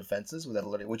Krakoan defenses without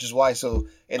alerting, which is why, so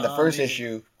in the first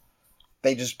issue,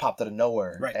 they just popped out of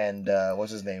nowhere. Right. And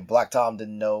what's his name? Black Tom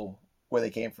didn't know where they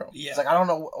came from. Yeah. It's like, I don't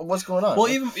know what's going on. Well,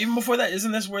 even before that,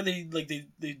 isn't this where they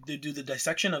do the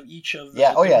dissection of each of the...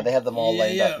 Yeah, they have them all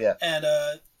lined up, yeah. And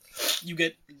you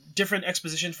get different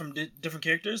exposition from different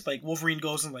characters. Like, Wolverine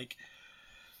goes and, like,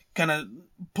 kind of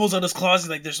pulls out his claws. He's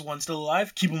like, there's one still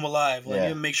alive? Keep him alive.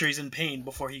 Like, make sure he's in pain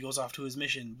before he goes off to his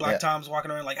mission. Black Tom's walking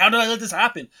around like, how did I let this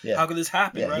happen? Yeah. How could this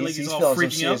happen? Right? Like, he's all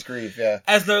freaking out. Grief,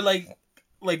 as they're,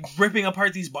 like ripping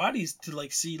apart these bodies to,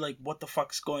 like, see, like, what the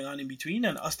fuck's going on in between.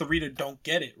 And us, the reader, don't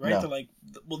get it, right? No. They're like,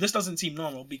 well, this doesn't seem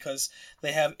normal because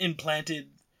they have implanted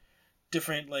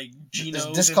different, like, genos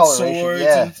and swords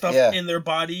and stuff in their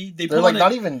body. They're like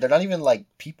they're not even like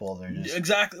people. They're just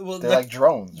exactly. Well, they're like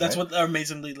drones. That's what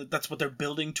amazingly. That's what they're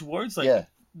building towards. Like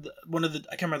one of the,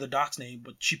 I can't remember the doc's name,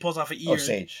 but she pulls off an ear.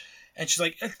 Sage. And she's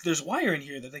like, there's wire in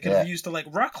here that they could have used to, like,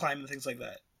 rock climb and things like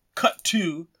that. Cut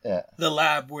to the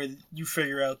lab where you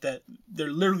figure out that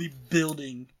they're literally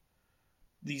building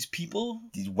these people,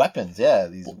 these weapons. Yeah,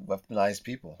 these weaponized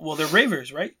people. Well, they're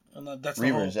Ravers, right? And that's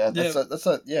Reavers. That's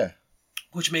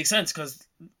which makes sense, because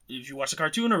if you watch the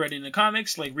cartoon or read it in the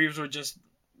comics, like, Reavers were just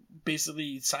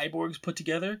basically cyborgs put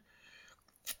together.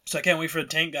 So I can't wait for the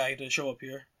tank guy to show up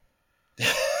here.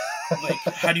 Like,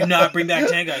 how do you not bring back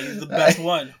tank guy? He's the best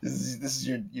one. This is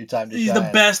your time to shine. He's the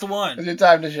best one. It's your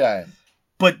time to shine.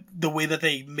 But the way that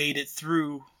they made it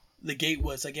through the gate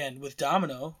was, again, with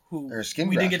Domino, who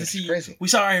we didn't get to see. Crazy. We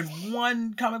saw her in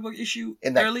one comic book issue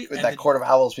early. With that Court of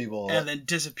Owls people. And then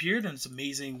disappeared, and it's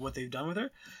amazing what they've done with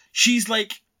her. She's,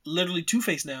 like, literally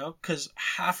Two-Face now, because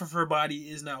half of her body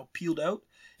is now peeled out,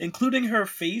 including her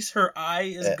face. Her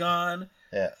eye is gone.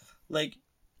 Yeah. Like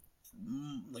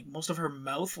most of her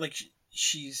mouth, like,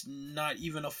 she's not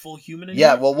even a full human anymore.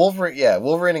 Yeah, well,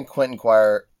 Wolverine and Quentin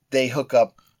Quire, they hook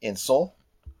up in Seoul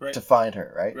to find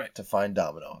her, right? To find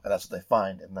Domino. And that's what they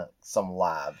find in some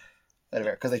lab.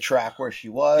 Because they track where she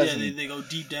was. Yeah, they go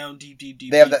deep down, deep.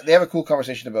 They have a cool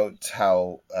conversation about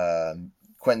how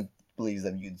Quentin believes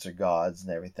that mutants are gods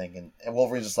and everything, and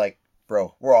Wolverine's just like,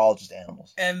 bro, we're all just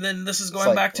animals. And then this is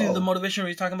going back to the motivation where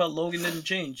he's talking about Logan didn't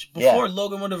change. Before,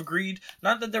 Logan would have agreed,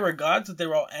 not that they were gods, that they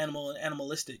were all animal and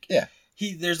animalistic. Yeah.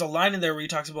 There's a line in there where he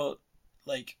talks about,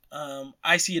 like,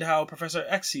 I see it how Professor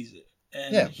X sees it.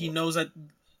 And he knows that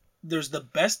there's the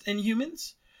best in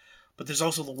humans, but there's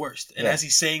also the worst. And as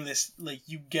he's saying this, like,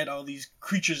 you get all these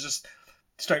creatures just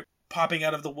start popping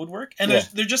out of the woodwork, and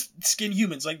they're just skin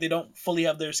humans. Like, they don't fully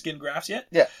have their skin grafts yet.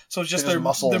 Yeah. So it's just their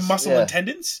muscle and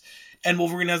tendons. And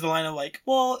Wolverine has the line of, like,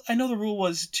 well, I know the rule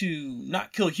was to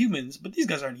not kill humans, but these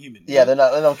guys aren't humans. Yeah, they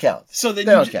don't count. So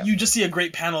then you just see a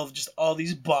great panel of just all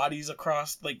these bodies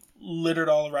across, like, littered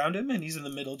all around him, and he's in the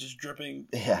middle just dripping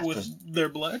with their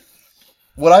blood.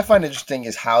 What I find interesting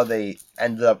is how they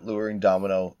ended up luring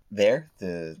Domino there.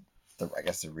 I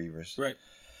guess the Reavers. Right.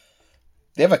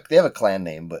 They have a clan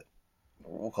name, but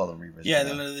we'll call them Reavers. Yeah,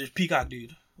 then there's Peacock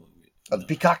Dude. Oh, the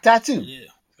Peacock Tattoo. Yeah.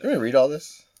 Can we read all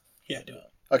this? Yeah, do it.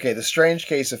 Okay, The Strange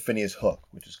Case of Phineas Hook,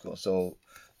 which is cool. So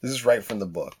this is right from the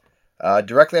book.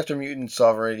 Directly after mutant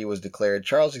sovereignty was declared,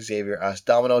 Charles Xavier asked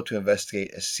Domino to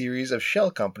investigate a series of shell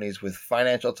companies with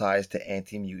financial ties to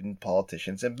anti-mutant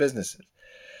politicians and businesses.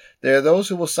 There are those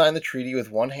who will sign the treaty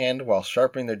with one hand while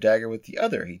sharpening their dagger with the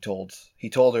other, he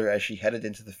told her as she headed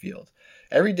into the field.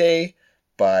 Every day,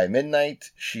 by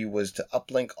midnight, she was to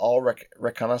uplink all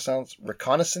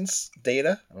reconnaissance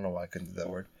data. I don't know why I couldn't do that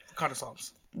word.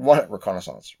 Reconnaissance.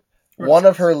 Reconnaissance. One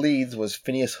of her leads was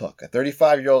Phineas Hook, a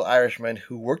 35-year-old Irishman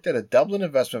who worked at a Dublin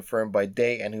investment firm by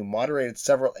day and who moderated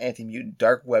several anti-mutant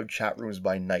dark web chat rooms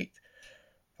by night.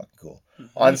 Fucking cool.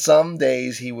 Mm-hmm. On some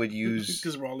days, he would use...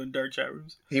 Because we're all in dark chat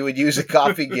rooms. He would use a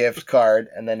coffee gift card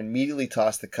and then immediately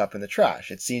toss the cup in the trash.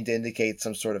 It seemed to indicate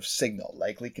some sort of signal,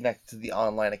 likely connected to the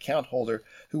online account holder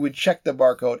who would check the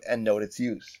barcode and note its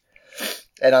use.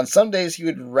 And on some days, he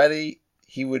would ready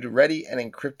an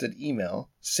encrypted email,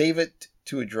 save it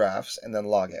to a drafts, and then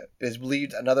log out. It is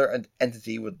believed another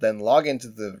entity would then log in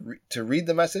to read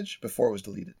the message before it was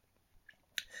deleted.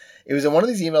 It was in one of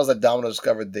these emails that Domino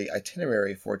discovered the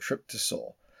itinerary for a trip to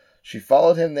Seoul. She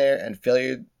followed him there and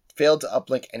failed to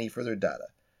uplink any further data.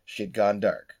 She had gone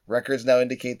dark. Records now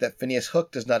indicate that Phineas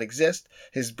Hook does not exist.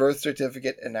 His birth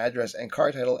certificate and address and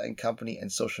car title and company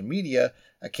and social media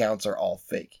accounts are all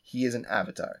fake. He is an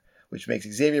avatar, which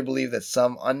makes Xavier believe that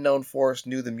some unknown force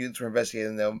knew the mutants were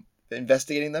investigating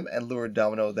them and lured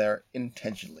Domino there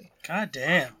intentionally. God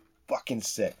damn. Fucking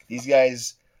sick. These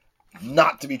guys,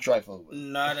 not to be trifled with.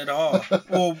 Not at all.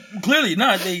 Well, clearly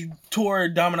not. They tore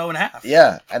Domino in half.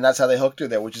 Yeah, and that's how they hooked her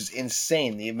there, which is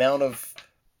insane. The amount of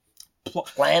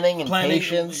planning and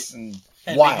patience and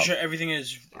wild. Making sure everything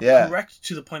is correct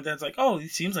to the point that it's like, oh, he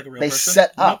seems like a real person. They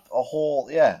set up a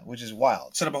whole, which is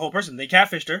wild. Set up a whole person. They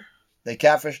catfished her.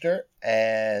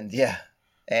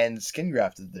 And skin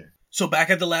grafted her. So back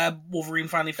at the lab, Wolverine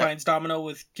finally finds Domino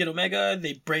with Kid Omega.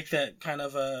 They break that kind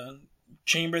of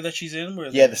chamber that she's in.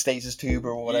 Where the stasis tube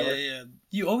or whatever. Yeah.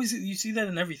 You see that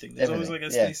in everything. There's always like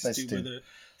a stasis tube where they're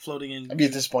floating in. I'd be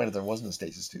disappointed if there wasn't a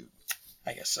stasis tube.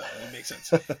 I guess so. It makes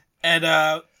sense. And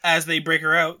as they break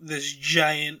her out, this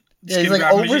giant he's like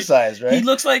oversized, right? He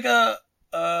looks like a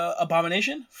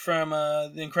Abomination from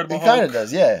the Incredible Hulk. He kind of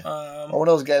does, yeah. Or one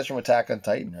of those guys from Attack on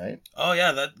Titan, right? Oh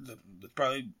yeah, that's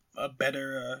probably a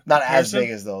better not comparison. As big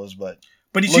as those, but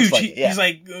he's huge. He's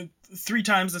like 3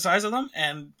 times the size of them,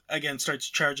 and again starts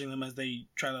charging them as they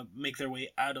try to make their way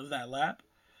out of that lab.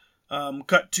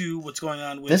 Cut to what's going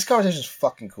on with this conversation is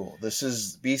fucking cool. This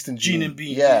is Beast and Jean and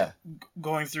Bean,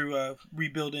 going through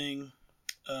rebuilding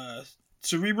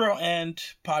Cerebro and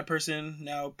Pod Person,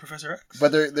 now Professor X.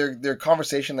 But their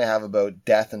conversation they have about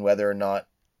death and whether or not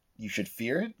you should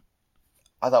fear it,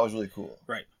 I thought was really cool.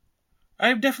 Right.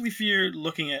 I definitely fear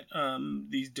looking at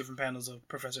these different panels of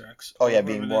Professor X. Oh yeah,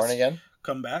 being born again.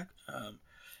 Come back,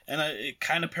 and it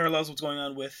kind of parallels what's going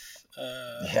on with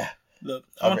I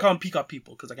want to call them Peacock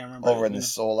people because I can't remember over in the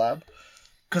Soul Lab.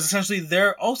 Because essentially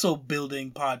they're also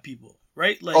building pod people,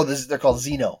 right? Like they're called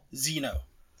Xeno.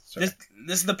 This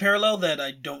is the parallel that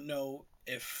I don't know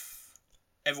if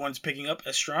everyone's picking up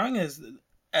as strong as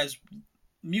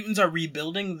mutants are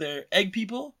rebuilding their egg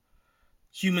people.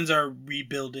 Humans are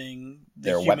rebuilding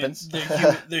their weapons,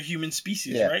 their human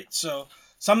species, right? So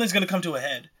something's going to come to a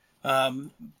head.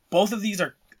 Both of these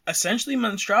are essentially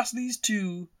monstrosities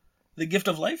to the gift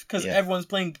of life because everyone's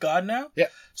playing God now. Yeah.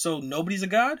 So nobody's a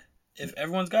god. If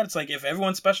everyone's God, it's like if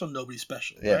everyone's special, nobody's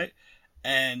special, right?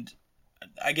 And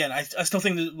again, I still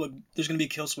think that there's going to be a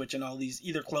kill switch, and all these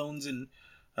either clones and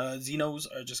Xenos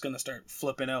are just going to start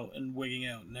flipping out and wigging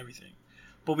out and everything.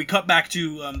 But we cut back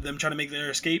to them trying to make their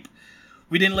escape.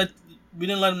 We didn't let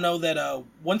them know that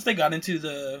once they got into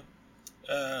the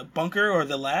bunker or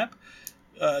the lab,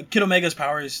 Kid Omega's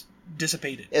powers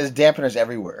dissipated. There's dampeners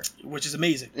everywhere, which is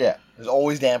amazing. Yeah, there's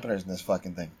always dampeners in this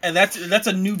fucking thing. And that's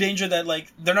a new danger that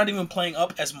they're not even playing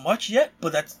up as much yet,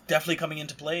 but that's definitely coming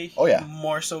into play. Oh yeah,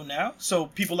 more so now. So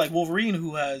people like Wolverine,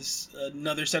 who has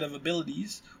another set of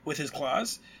abilities with his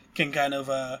claws, can kind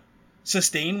of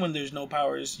sustain when there's no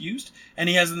powers used. And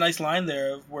he has a nice line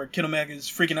there where Kid Omega is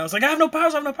freaking out. It's like, I have no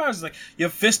powers. It's like, you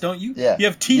have fists, don't you? Yeah. You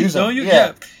have teeth, don't you?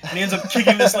 Yeah. And he ends up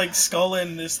kicking this skull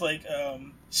and this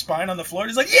spine on the floor.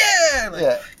 He's like,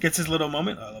 gets his little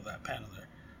moment. I love that panel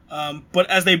there.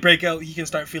 But as they break out, he can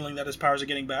start feeling that his powers are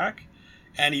getting back.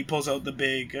 And he pulls out the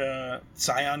big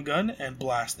Scion gun and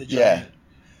blasts the giant.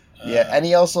 And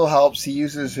he also helps. He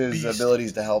uses his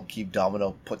abilities to help keep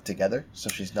Domino put together, so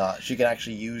she can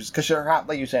actually use, because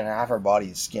like you're saying, half her body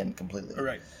is skinned completely.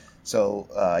 Right. So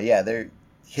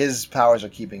his powers are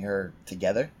keeping her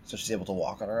together, so she's able to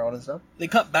walk on her own and stuff. They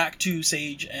cut back to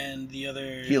Sage and the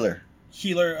other healer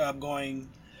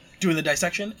doing the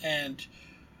dissection, and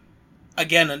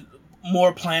again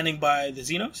more planning by the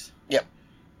Xenos. Yep.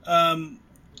 Um,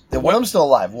 One of them's still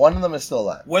alive. One of them is still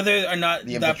alive. Whether or not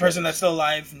The that person that's still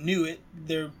alive knew it,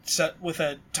 they're set with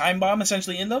a time bomb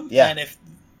essentially in them. Yeah. And if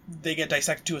they get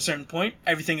dissected to a certain point,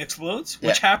 everything explodes,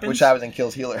 which happens. Which happens and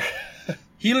kills Healer.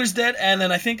 Healer's dead, and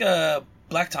then I think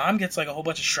Black Tom gets like a whole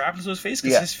bunch of shrapnel to his face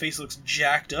because his face looks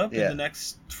jacked up in the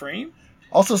next frame.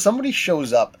 Also, somebody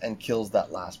shows up and kills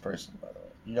that last person, by the way.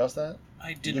 You notice that?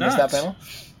 I did you not. miss that panel?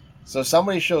 So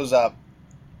somebody shows up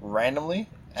randomly,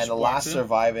 and the last in?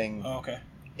 surviving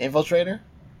infiltrator,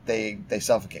 they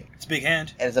suffocate. It's a big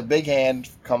hand. And it's a big hand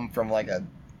come from like a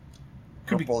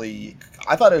purpley...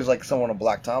 I thought it was like someone of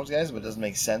Black Tom's guys, but it doesn't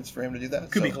make sense for him to do that.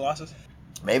 Could be Colossus.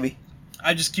 Maybe.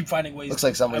 I just keep finding ways. Looks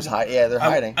like somebody's hiding. Yeah, they're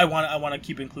hiding. I want to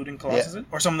keep including Colossus in,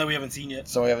 or someone that we haven't seen yet.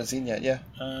 Someone we haven't seen yet, yeah.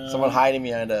 Someone hiding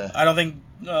behind a... I don't think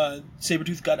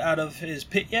Sabretooth got out of his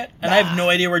pit yet, and I have no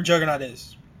idea where Juggernaut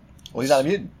is. Well, he's not a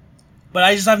mutant. But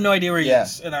I just have no idea where he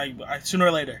is, and I sooner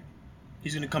or later,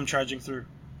 he's going to come charging through.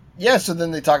 Yeah, so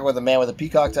then they talk about the man with a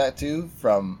peacock tattoo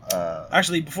from...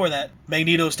 Actually, before that,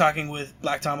 Magneto's talking with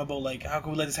Black Tom about, like, how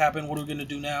can we let this happen? What are we going to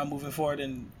do now moving forward?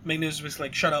 And Magneto's just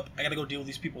like, shut up, I got to go deal with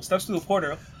these people. Steps through the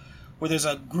portal, where there's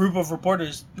a group of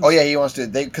reporters... Oh, yeah, he wants to...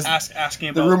 Because asking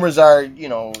about... The rumors are,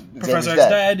 Professor X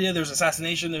dead. Yeah, there's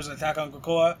assassination, there's an attack on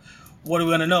Krakoa. What are we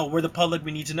going to know? We're the public,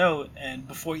 we need to know. And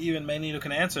before even Magneto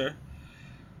can answer,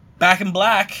 back in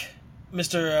black,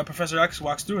 Mr. Professor X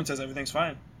walks through and says everything's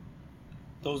fine.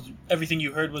 Everything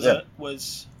you heard was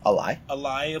a lie,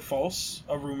 a false,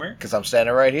 a rumor. Because I'm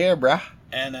standing right here, brah.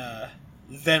 And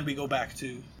then we go back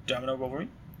to Domino Wolverine.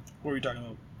 What were we talking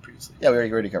about previously? Yeah, we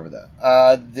already covered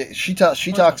that. She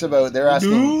talks about they're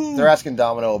asking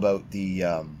Domino about the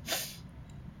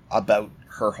about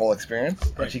her whole experience,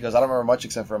 and she goes, I don't remember much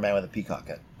except for a man with a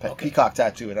peacock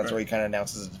tattoo, and that's where he kind of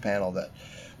announces at the panel that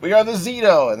we are the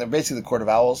Xeno, and they're basically the Court of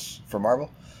Owls for Marvel.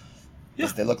 Yeah,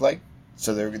 they look like.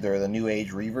 So they're the New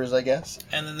Age Reavers, I guess.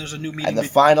 And then there's a new meeting. And the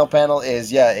final panel is,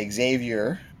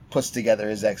 Xavier puts together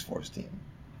his X-Force team.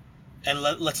 And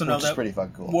lets them know that pretty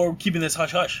fucking cool. We're keeping this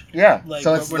hush-hush. Yeah. Like,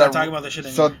 so we're not talking about this shit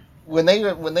anymore. So when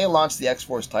they launched the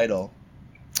X-Force title,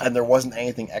 and there wasn't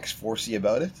anything X-Force-y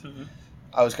about it,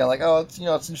 I was kind of like, oh, it's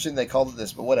interesting they called it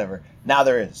this, but whatever. Now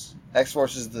there is.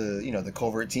 X-Force is the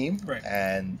covert team. Right.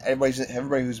 And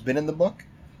everybody who's been in the book.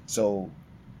 So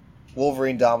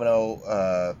Wolverine,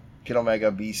 Domino, Kid Omega,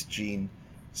 Beast, Jean,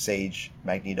 Sage,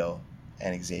 Magneto,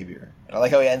 and Xavier. And I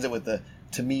like how he ends it with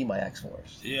to me, my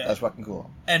X-Force. Yeah. That's fucking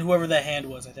cool. And whoever that hand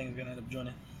was, I think is going to end up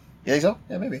joining. You think so?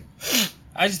 Yeah, maybe.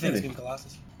 I just think it's going to be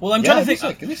Colossus. Well, I'm trying to think.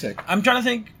 It'd be sick. I'm trying to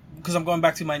think, because I'm going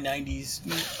back to my 90s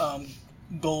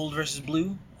gold versus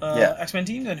blue X-Men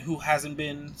team, and who hasn't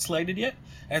been slated yet.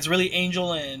 And it's really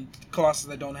Angel and Colossus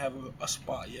that don't have a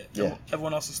spot yet. Yeah.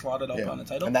 Everyone else is slotted up on the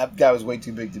title. And that guy was way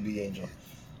too big to be Angel.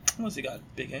 Unless he got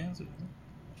big hands.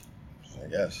 I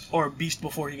guess. Or Beast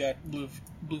before he got blue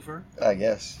fur. I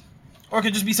guess. Or it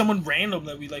could just be someone random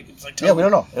that we like. It's like we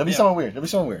don't know. It'll be someone weird.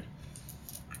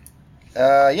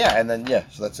 And then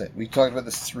so that's it. We talked about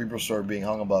the cerebral sword being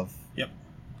hung above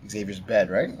Xavier's bed,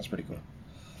 right? That's pretty cool.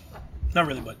 Not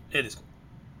really, but it is cool.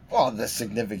 Well, the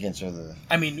significance of the...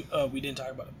 I mean, we didn't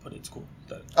talk about it, but it's cool.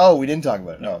 We didn't talk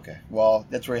about it. No, okay. Well,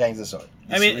 that's where he hangs the sword.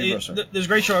 There's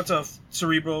great shots of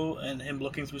Cerebral and him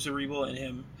looking through Cerebral and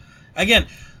him... Again,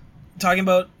 talking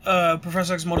about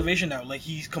Professor X's motivation now. Like,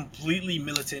 he's completely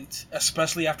militant,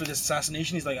 especially after this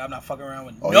assassination. He's like, I'm not fucking around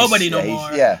with nobody no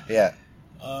more. Yeah.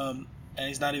 And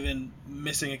he's not even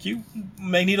missing a cue.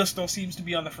 Magneto still seems to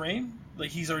be on the frame. Like,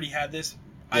 he's already had this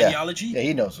ideology. Yeah,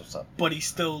 he knows what's up. But he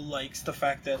still likes the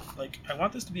fact that, like, I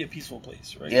want this to be a peaceful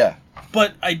place, right? Yeah.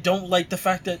 But I don't like the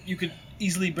fact that you could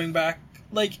easily bring back...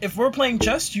 Like, if we're playing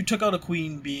chess, you took out a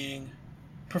queen being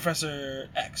Professor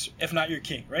X, if not your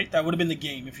king, right? That would have been the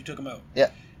game if you took him out.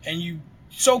 Yeah. And you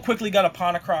so quickly got a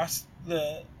pawn across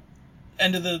the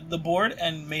end of the board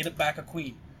and made it back a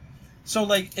queen. So,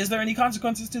 like, is there any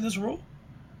consequences to this world?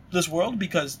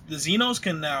 Because the Xenos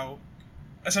can now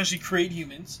essentially create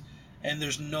humans... And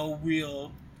there's no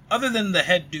real... Other than the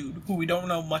head dude, who we don't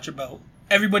know much about,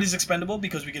 everybody's expendable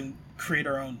because we can create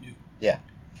our own dude. Yeah.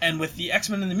 And with the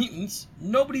X-Men and the Mutants,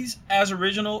 nobody's as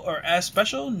original or as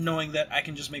special, knowing that I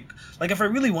can just make... Like, if I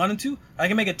really wanted to, I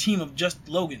can make a team of just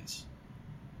Logans.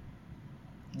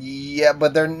 Yeah,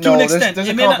 but there's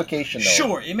a complication, though.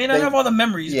 Sure, it may not have all the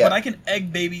memories, but I can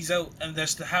egg babies out and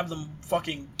just to have them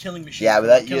fucking killing machines. Yeah,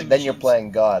 but then you're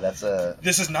playing God.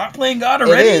 This is not playing God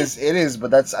already? It is,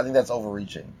 but I think that's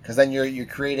overreaching. Because then you're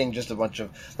creating just a bunch of...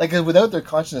 Like, without their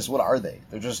consciousness, what are they?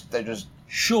 They're just...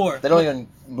 Sure. They don't even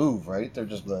move, right? They're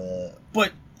just...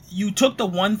 But you took the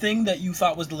one thing that you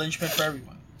thought was the linchpin for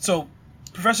everyone. So,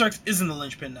 Professor X isn't the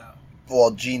linchpin now.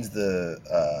 Well, Jean's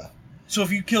the. So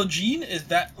if you kill Jean, is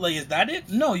that it?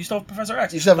 No, you still have Professor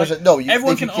X. You still have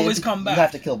everyone can always come back. You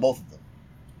have to kill both of them.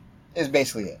 Is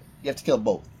basically it. You have to kill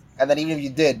both, and then even if you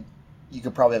did, you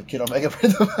could probably have Kid Omega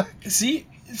bring them back. See,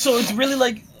 so it's really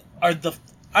like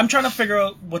I'm trying to figure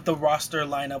out what the roster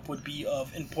lineup would be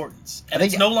of importance, and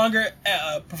it's no longer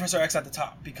Professor X at the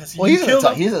top because he's at the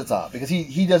top. He's at the top because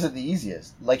he does it the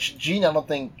easiest. Like Jean, I don't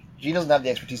think Jean doesn't have the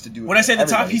expertise to do it. When I say the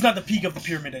top, he's not the peak of the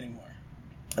pyramid anymore.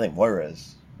 I think Moira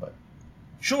is, but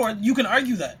sure, you can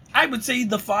argue that. I would say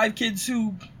the 5 kids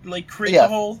who create the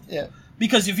whole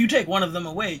because if you take one of them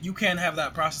away, you can't have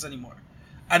that process anymore.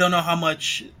 I don't know how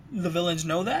much the villains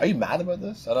know that. Are you mad about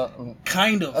this?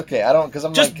 Kind of. Okay, I don't because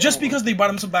I'm just because they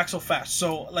brought him back so fast.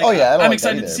 So I'm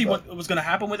excited to see what was going to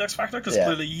happen with X Factor because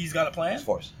clearly he's got a plan. It's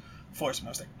Force, my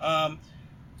mistake.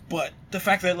 But the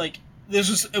fact that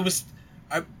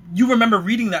you remember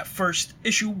reading that first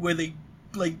issue where they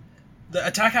the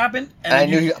attack happened, and I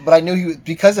knew he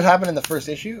because it happened in the first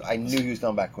issue. I knew he was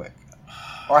coming back quick.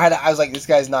 Or I was like, this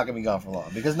guy's not going to be gone for long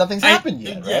because nothing's happened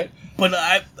yet, right? But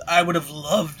I would have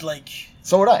loved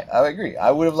So would I. I agree.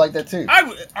 I would have liked that too. I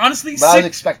was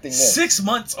expecting this. 6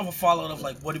 months of a fallout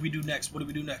of what do we do next? What do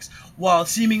we do next? While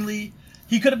seemingly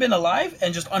he could have been alive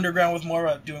and just underground with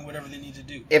Moira doing whatever they need to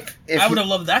do. If I would have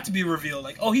loved that to be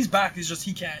revealed, he's back. He's just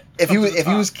he can't. If he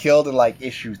was killed in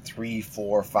issue 3,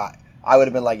 4, 5, I would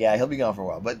have been he'll be gone for a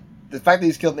while. But the fact that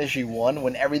he's killed in issue 1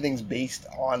 when everything's based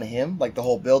on him, the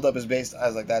whole build-up is based, I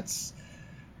was like,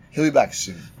 he'll be back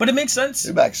soon. But it makes sense.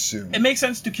 He'll be back soon. It makes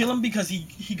sense to kill him because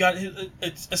he got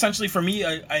it's essentially for me,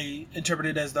 I interpret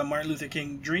it as the Martin Luther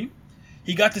King dream.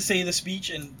 He got to say the speech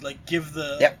and give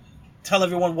the tell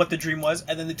everyone what the dream was,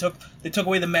 and then they took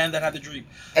away the man that had the dream.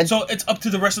 And so it's up to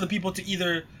the rest of the people to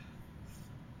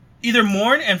either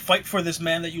mourn and fight for this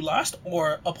man that you lost,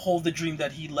 or uphold the dream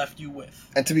that he left you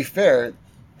with. And to be fair,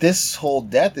 this whole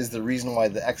death is the reason why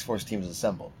the X-Force team is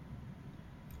assembled.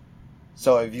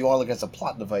 So if you want to look as a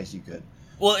plot device, you could.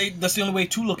 Well, that's the only way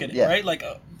to look at it, right?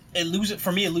 It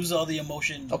loses all the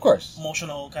emotion. Of course.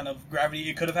 Emotional kind of gravity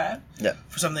it could have had. Yeah.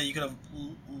 For something that you could have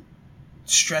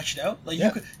stretched out.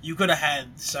 You could have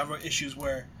had several issues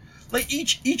where,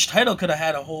 each title could have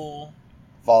had a whole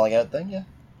falling out thing. Yeah.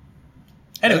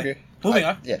 Anyway, moving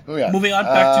on. Yeah, moving on. Moving on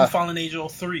back to Fallen Angel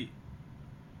 3.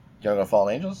 You want to go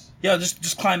Fallen Angels? Yeah,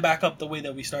 just climb back up the way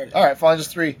that we started. All right, Fallen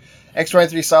Angels 3. X-23,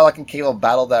 Psylocke, and Cable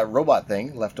battle that robot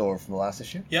thing left over from the last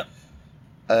issue. Yep.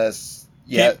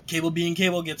 Cable being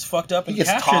Cable gets fucked up and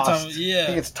captured. He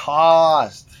gets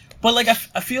tossed. But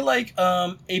I feel like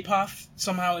Apoth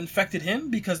somehow infected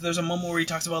him because there's a moment where he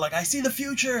talks about I see the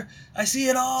future, I see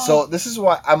it all. So this is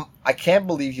why I can't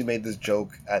believe you made this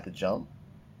joke at the jump.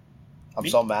 I'm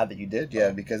so mad that you did,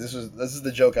 because this is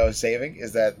the joke I was saving,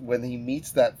 is that when he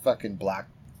meets that fucking black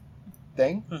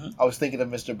thing, I was thinking of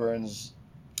Mr. Burns.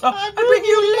 I bring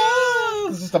you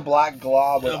love. It's just a black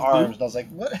glob with arms, and I was like,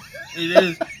 "What?" It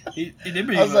is. He did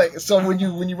bring. I was like, so when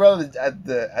you wrote it at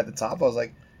the top, I was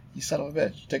like, "You son of a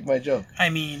bitch, take my joke." I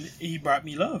mean, he brought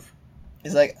me love.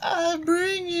 He's like, "I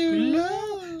bring you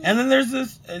love." And then there's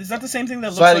this. Is that the same thing that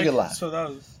looks so I had a good laugh. So that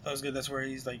was good. That's where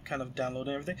he's kind of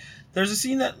downloading everything. There's a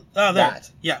scene that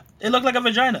it looked like a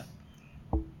vagina.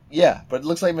 Yeah, but it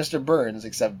looks like Mr. Burns,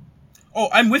 except. Oh,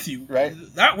 I'm with you. Right,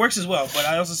 that works as well. But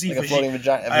I also see a floating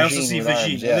vagina. I also see vagina.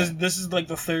 Arms, yeah. This is the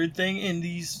third thing in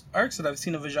these arcs that I've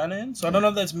seen a vagina in. So I don't know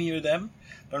if that's me or them,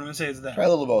 but I'm gonna say it's them. Try a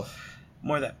little of both.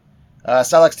 More of that.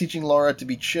 Psylocke's teaching Laura to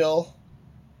be chill,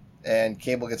 and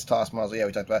Cable gets tossed miles. Yeah,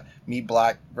 we talked about meat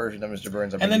black version of Mr.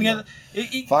 Burns. And then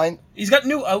fine. He's got a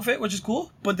new outfit, which is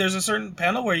cool. But there's a certain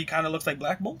panel where he kind of looks like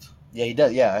Black Bolt. Yeah, he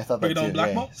does. Yeah, I thought that too.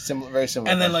 Black Bolt? Very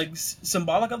similar. And then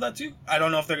symbolic of that too. I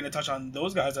don't know if they're going to touch on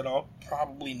those guys at all.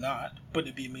 Probably not. But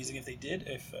it'd be amazing if they did.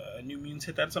 If New Mutants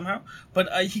hit that somehow. But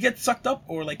he gets sucked up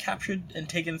or captured and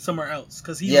taken somewhere else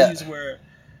because he leaves where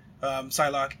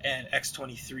Psylocke and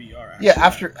X-23 are. Yeah,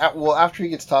 after he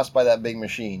gets tossed by that big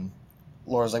machine,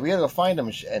 Laura's like, "We gotta go find him,"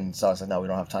 and Psylocke's like, "No, we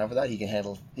don't have time for that. He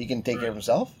can take care of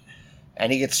himself,"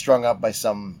 and he gets strung up by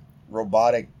some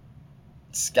robotic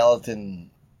skeleton.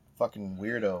 Fucking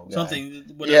weirdo guy. Something,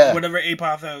 whatever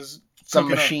Apoth has. Some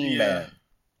machine man.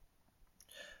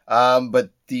 But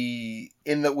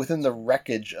within the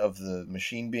wreckage of the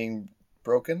machine being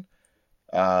broken,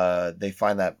 they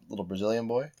find that little Brazilian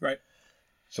boy. Right.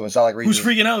 So when Psylocke reads, who's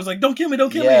freaking out, is like, "Don't kill me, don't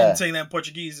kill me," and saying that in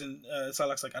Portuguese, and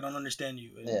Psylocke's like, "I don't understand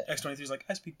you." And X-23's like,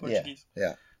 "I speak Portuguese."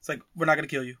 Yeah. It's like, we're not gonna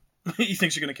kill you. He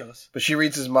thinks you're gonna kill us. But she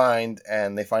reads his mind,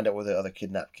 and they find out where the other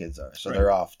kidnapped kids are. So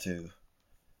they're off to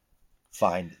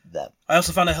find them. I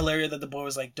also found it hilarious that the boy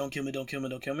was like, "Don't kill me, don't kill me,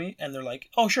 don't kill me," and they're like,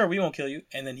 "Oh, sure, we won't kill you,"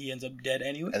 and then he ends up dead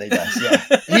anyway. And he dies.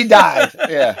 Yeah, he died.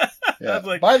 Yeah.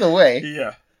 Like, by the way,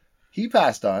 yeah, he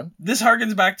passed on. This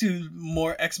harkens back to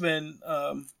more X-Men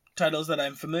titles that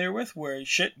I'm familiar with, where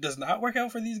shit does not work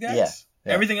out for these guys.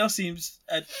 Yeah. Everything else seems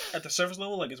at the surface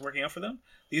level like it's working out for them.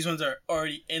 These ones are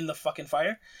already in the fucking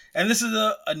fire. And this is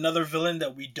another villain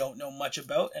that we don't know much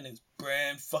about and is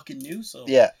brand fucking new. So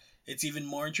yeah, it's even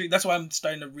more intriguing. That's why I'm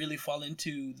starting to really fall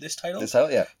into this title. This title,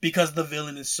 yeah. Because the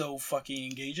villain is so fucking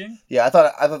engaging. Yeah, I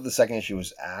thought the second issue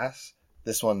was ass.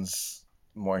 This one's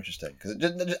more interesting.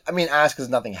 Ass because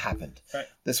nothing happened. Right.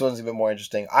 This one's a bit more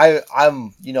interesting.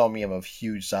 I'm you know me, I'm a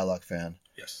huge Psylocke fan.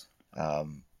 Yes.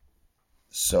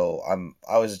 So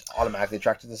I was automatically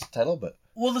attracted to this title, but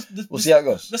we'll see how it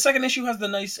goes. The second issue has the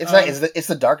nice. It's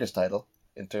the darkest title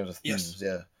in terms of themes. Yes.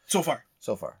 Yeah. So far,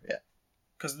 yeah.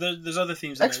 Because there's other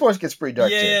themes. X-Force gets pretty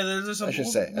dark. Yeah, too. there's some. I should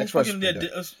say X-Force,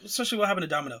 X-Force especially what happened to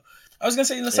Domino. I was gonna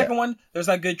say in the second one, there's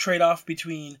that good trade-off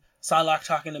between Psylocke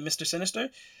talking to Mr. Sinister,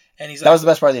 and that was the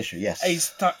best part of the issue. Yes,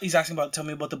 he's asking tell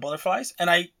me about the butterflies,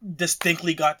 and I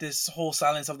distinctly got this whole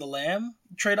Silence of the Lamb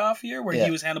trade-off here, where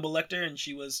he was Hannibal Lecter and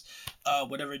she was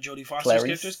whatever Jodie Foster's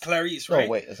characters, Clarice, right?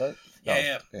 Oh wait, is that?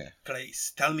 Yeah.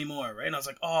 Clarice, tell me more, right? And I was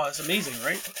like, oh, it's amazing,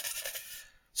 right?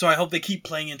 So I hope they keep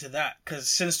playing into that, because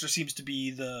Sinister seems to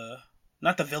be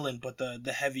not the villain, but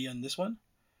the heavy on this one,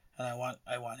 and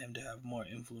I want him to have more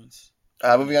influence.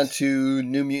 Moving on to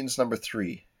New Mutants number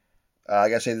 3. I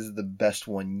gotta say this is the best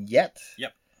one yet.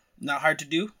 Yep, not hard to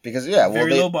do because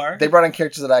very low bar. They brought in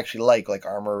characters that I actually like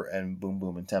Armor and Boom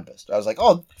Boom and Tempest. I was like,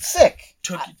 oh, sick.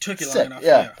 Took you long sick. enough.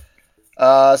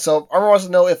 Yeah. So Armor wants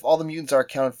to know if all the mutants are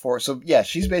accounted for. So yeah,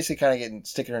 she's basically kind of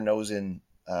sticking her nose in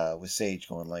with Sage,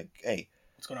 going like, hey.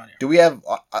 What's going on here? Do we have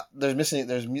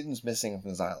there's mutants missing from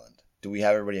this island? Do we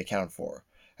have everybody accounted for?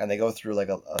 And they go through like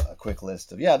a quick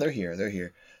list of they're here.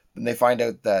 And they find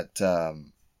out that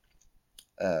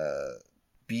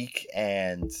Beak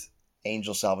and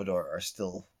Angel Salvador are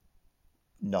still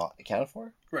not accounted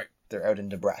for. Right. They're out in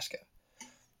Nebraska.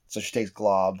 So she takes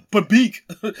Glob. But Beak.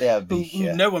 Yeah, Beak.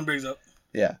 Who no one brings up.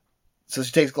 Yeah. So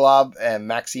she takes Glob and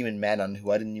Maxime and Manon,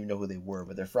 who I didn't even know who they were,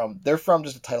 but they're from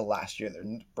just a title last year.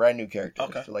 They're brand new characters.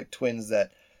 Okay. They're like twins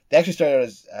that they actually started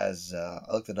out as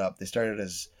I looked it up. They started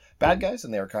as bad guys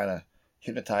and they were kind of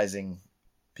hypnotizing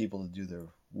people to do their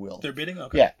will. They're bidding.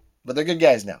 Okay. Yeah, but they're good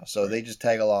guys now, so they just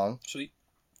tag along. Sweet.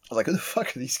 I was like, who the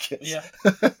fuck are these kids? Yeah.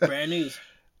 Brand new.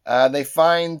 They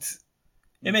find.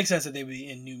 It makes sense that they would be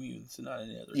in New Mutants and not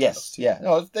any other. Yes. Yeah.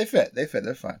 No, they fit. They're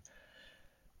fine.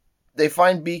 They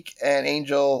find Beak and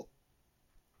Angel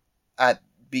at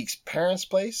Beak's parents'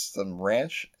 place, some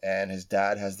ranch, and his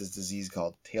dad has this disease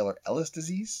called Taylor Ellis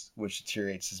disease, which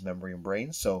deteriorates his memory and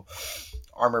brain. So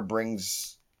Armor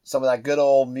brings some of that good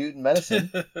old mutant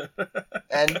medicine,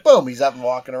 and boom, he's up and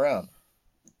walking around.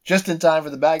 Just in time for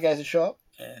the bad guys to show up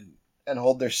and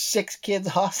hold their 6 kids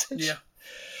hostage. Yeah.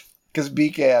 Because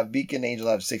Beak and Angel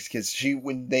have 6 kids.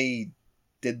 When they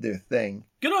did their thing.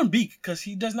 Good on Beak, because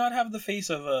he does not have the face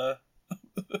of a...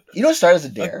 it started as a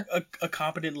dare. A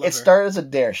competent lover. It started as a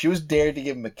dare. She was dared to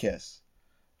give him a kiss.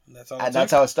 That's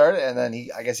how it started. And then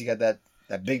I guess he got that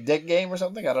big dick game or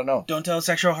something. I don't know. Don't tell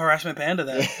Sexual Harassment Panda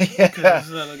that. Because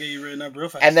that'll get you written up real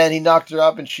fast. And then he knocked her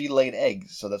up and she laid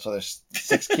eggs. So that's why there's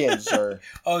 6 kids. Or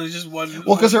oh, there's just one.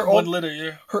 Well, because her old litter.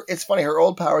 Yeah. It's funny. Her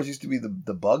old powers used to be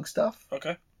the bug stuff.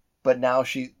 Okay. But now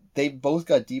they both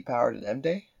got depowered in M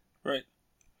Day. Right.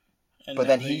 And but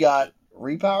then he got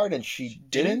repowered and she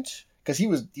didn't. Because he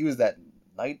was that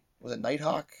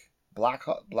Nighthawk, Black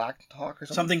Hawk or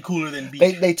something. Something cooler than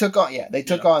Beak. They took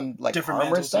on like different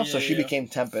armor and stuff. Yeah, so she became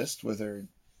Tempest with her,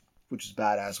 which is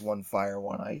badass, 1 fire,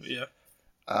 1 ice. Yeah.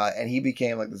 And he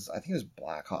became like this. I think it was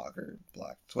Black Hawk or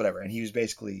Black, whatever. And he was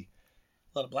basically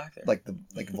a lot of black there,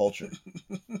 like Vulture.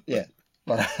 Yeah.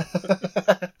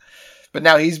 But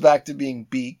now he's back to being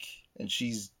Beak, and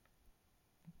she's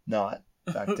not.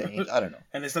 Back to Angel. I don't know.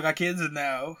 And they still got kids, and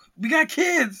now we got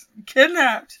kids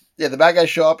kidnapped. Yeah, the bad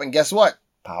guys show up, and guess what?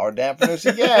 Power dampeners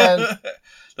again.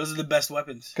 Those are the best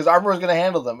weapons. Because Armor was going to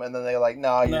handle them, and then they're like,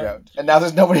 "No, you're out." And now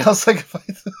there's nobody else that can fight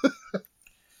them.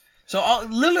 So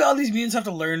literally, all these mutants have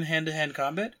to learn hand-to-hand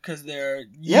combat because they're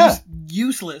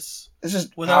useless. It's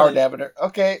just power dampener.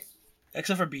 Okay.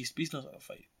 Except for Beast. Beast knows how to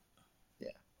fight. Yeah.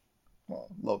 Well,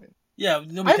 Logan. Yeah.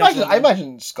 I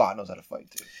imagine Scott knows how to fight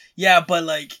too. Yeah, but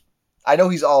like. I know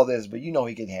he's all this, but you know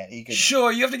he could.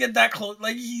 Sure, you have to get that close.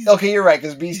 Like he's okay. You're right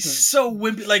because Beast is so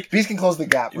wimpy. Like Beast can close the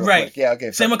gap, real right? Quick. Yeah, okay.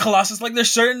 Same with Colossus. Like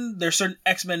there's certain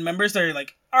X-Men members that are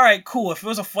like, all right, cool. If it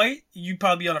was a fight, you'd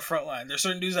probably be on the front line. There's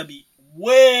certain dudes that'd be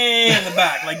way in the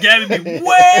back. Like, Gambit be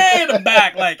way in the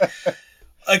back. Like,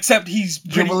 except he's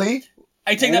pretty... Jubilee?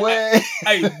 I take that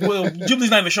back. Well,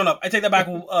 Jubilee's not even shown up. I take that back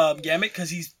with Gambit because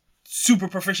he's super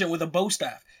proficient with a bow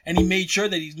staff. And he made sure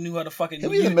that he knew how to fucking... He'll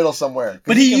be in the middle somewhere.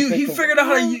 But he figured out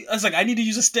how to use... I was like, I need to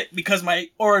use a stick because my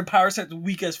aura power set's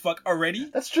weak as fuck already.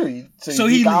 That's true. So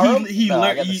he got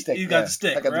the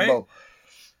stick, I got right? the bow.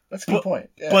 That's a good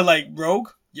point. Yeah. But like, Rogue,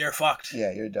 you're fucked.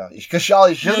 Yeah, you're dumb. Because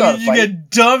Shali, she doesn't know how to fight. You get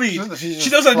dummied. She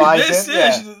knows how to do this.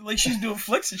 Yeah. She's doing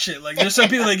flicks and shit. Like, there's some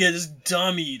people that get just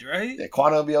dummied, right? Yeah,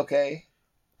 Quantum will be okay.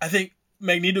 I think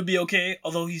Magneto will be okay,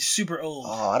 although he's super old.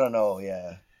 Oh, I don't know,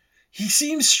 yeah. He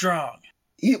seems strong.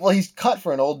 He's cut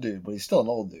for an old dude, but he's still an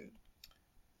old dude.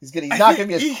 He's not going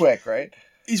to be as quick, right?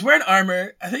 He's wearing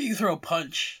armor. I think he can throw a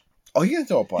punch. Oh, he can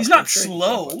throw a punch. He's not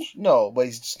slow. No, but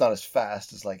he's just not as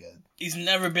fast as like a... He's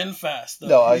never been fast, though.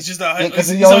 No, he's just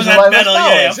he's always that metal.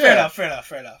 Yeah, fair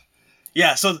enough.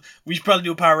 Yeah, so we should probably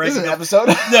do a power ranking. This is an episode?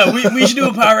 No, we should do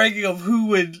a power ranking of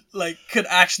who could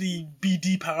actually be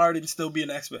depowered and still be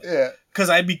an X-Men. Yeah. Because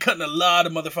I'd be cutting a lot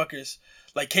of motherfuckers.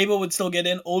 Like, Cable would still get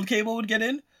in. Old Cable would get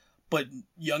in. But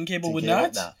young Cable would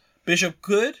not. Nah. Bishop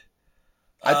could.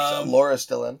 Laura's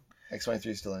still in.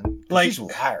 X-23 still in. Like, she's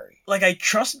wiry. Like, I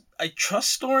trust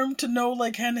Storm to know,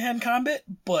 like, hand-to-hand combat,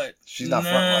 but... She's not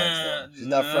frontlines, though. She's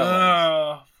not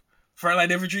frontlines.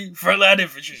 Frontline infantry.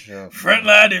 Sure.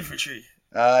 Frontline infantry.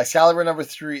 Excalibur number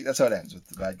 3. That's how it ends, with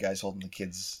the bad guys holding the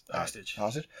kids hostage.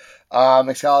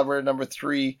 Excalibur number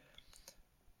 3.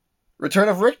 Return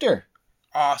of Richter.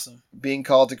 Awesome. Being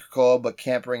called to Krakoa, but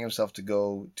can't bring himself to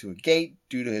go to a gate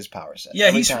due to his power set. Yeah,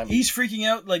 he's freaking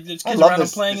out. Like, there's kids around him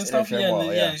playing and stuff.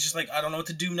 Yeah, he's just like, I don't know what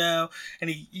to do now. And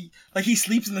he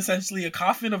sleeps in essentially a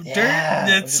coffin of dirt.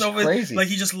 That's so crazy. Like,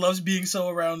 he just loves being so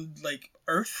around, like,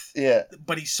 Earth. Yeah.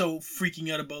 But he's so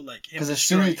freaking out about, like, him. Because as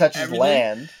soon as he touches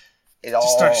land, it all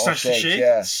starts to shake.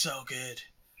 Yeah. So good.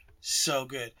 So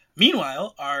good.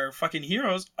 Meanwhile, our fucking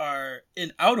heroes are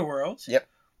in Outer Worlds. Yep.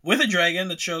 With a dragon,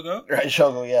 the Shogo. Right,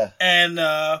 Shogo, yeah. And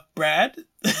Brad.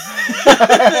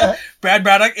 Brad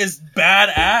Braddock is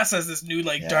badass as this new,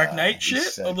 like, Dark Knight shit.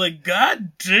 Sick. I'm like,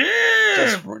 god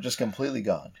damn! Just completely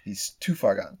gone. He's too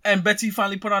far gone. And Betsy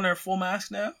finally put on her full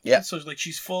mask now. Yeah. So, like,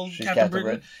 she's Captain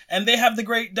Britain. And they have the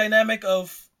great dynamic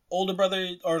of older brother,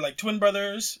 or, like, twin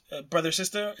brothers,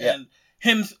 brother-sister, and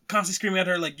him constantly screaming at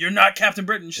her, like, you're not Captain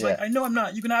Britain. She's like, I know I'm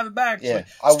not. You can have it back. Yeah. Like,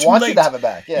 I want you to have it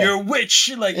back. Yeah. You're a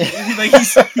witch. Like,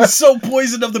 he's so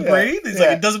poisoned of the brain. He's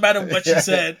like, it doesn't matter what she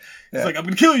said. He's like, I'm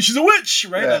going to kill you. She's a witch.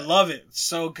 Right? I love it. It's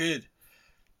so good.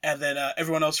 And then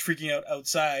everyone else freaking out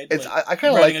outside. It's like, I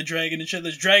kind of riding like a dragon and shit.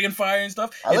 There's dragon fire and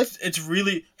stuff. It's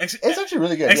really... It's actually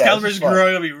really good. Excalibur's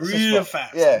growing up real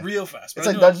fast. Yeah. Real fast. It's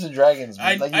like Dungeons and Dragons,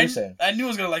 man, like you were saying. I knew I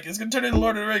was going to like it. It's going to turn into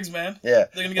Lord of the Rings, man. Yeah.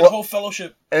 They're going to get a whole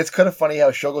fellowship. And it's kind of funny how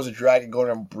Shogo's a dragon going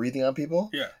around breathing on people.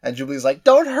 Yeah. And Jubilee's like,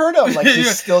 don't hurt him. Like,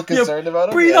 she's still concerned about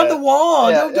him. Breathe on the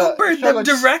wall. Don't breathe them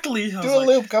directly. Do a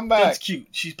loop. Come back. That's cute.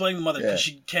 She's playing the mother because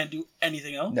she can't do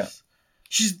anything else. No.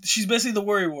 She's basically the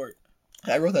worry wart.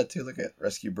 I wrote that too. Look at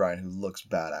Rescue Brian, who looks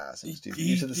badass.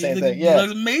 You said the same thing. He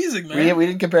looks amazing, man. We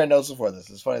didn't compare notes before this.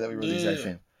 It's funny that we were the exact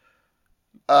same.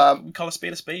 We call a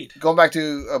spade a spade. Going back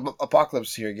to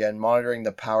Apocalypse here again, monitoring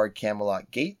the powered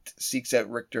Camelot gate, seeks out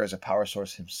Richter as a power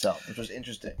source himself, which was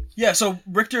interesting. Yeah, so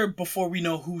Richter, before we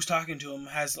know who's talking to him,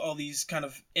 has all these kind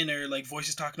of inner like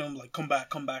voices talking to him, like, come back,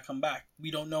 come back, come back.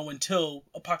 We don't know until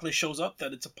Apocalypse shows up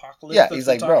that it's Apocalypse. Yeah, he's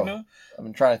like, bro,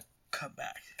 I'm trying to come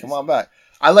back. Come on back.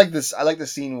 I like this. I like the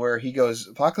scene where he goes.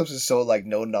 Apocalypse is so like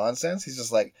no nonsense. He's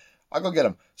just like, I'll go get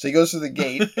him. So he goes to the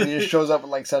gate and he just shows up in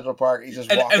like Central Park. He's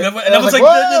just walking. And I was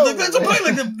like, there's a point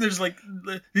like there's like,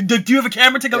 do you have a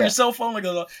camera? Take out your cell phone. Like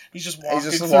he's just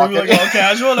walking through like all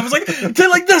casual. And I was like,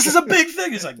 this is a big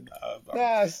thing. He's like,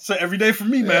 so every day for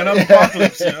me, man. I'm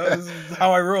Apocalypse. You know, this is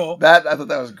how I roll. I thought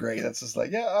that was great. That's just like,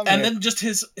 then just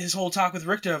his whole talk with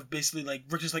Richter of basically like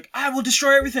Richter's like, I will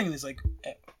destroy everything. And he's like,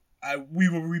 we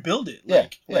will rebuild it.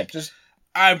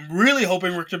 I'm really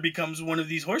hoping Richter becomes one of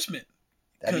these horsemen.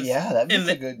 That'd be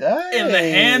a good day. In the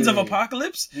hands of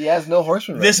Apocalypse, he has no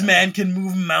horsemen. This man can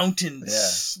move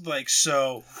mountains. Yeah. Like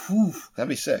so. Whew. That'd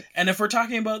be sick. And if we're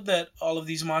talking about that, all of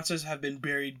these monsters have been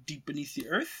buried deep beneath the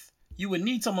earth, you would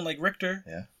need someone like Richter.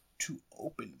 Yeah. To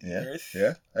open the earth.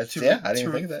 Yeah. I didn't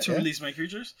even think of that. To release my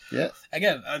creatures. Yeah.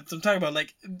 Again, I'm talking about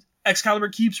like. Excalibur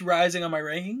keeps rising on my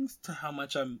rankings to how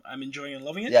much I'm enjoying and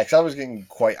loving it. Yeah, Excalibur's getting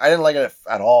quite... I didn't like it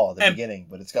at all at the beginning,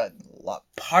 but it's got a lot...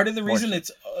 Part of the reason it's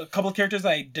a couple of characters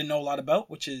I didn't know a lot about,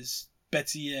 which is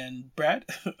Betsy and Brad.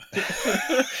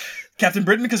 Captain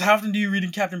Britain, because how often do you read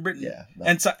in Captain Britain? Yeah.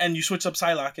 No. And you switch up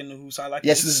Psylocke and who Psylocke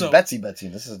Yes, is. this is Betsy.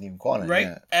 This isn't even Quantum. Right?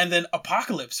 Yeah. And then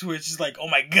Apocalypse, which is like, oh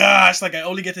my gosh, like I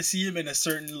only get to see him in a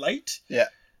certain light. Yeah.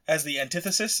 As the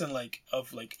antithesis and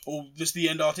this is the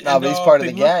end all to end No, all. but he's part of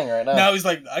the gang right now. Now he's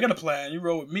like, I got a plan. You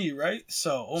roll with me, right?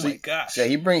 So, my gosh. So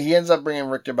he ends up bringing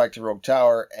Richter back to Rogue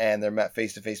Tower, and they're met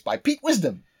face to face by Pete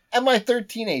Wisdom,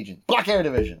 MI13 agent, Black Air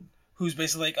Division, who's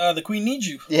basically like, the Queen needs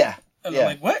you. Yeah. And I'm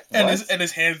like, what? And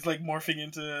his hands like morphing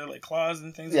into like claws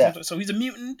and things. Yeah. So he's a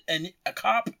mutant and a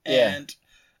cop and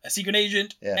a secret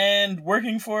agent Yeah. and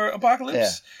working for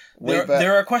Apocalypse. Yeah.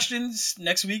 There are questions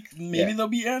next week. Maybe there'll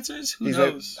be answers. Who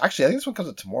knows? Actually, I think this one comes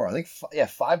out tomorrow. I think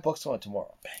 5 books come out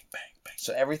tomorrow. Bang, bang, bang.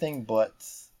 So everything but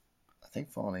I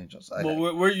think Fallen Angels.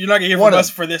 Well, you're not gonna hear from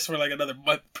us for this for like another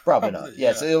month. Probably not.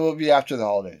 Yeah, so it will be after the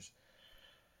holidays.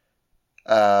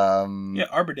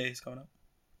 Arbor Day is coming up.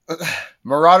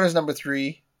 Marauders number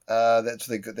 3. That's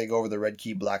they go over the Red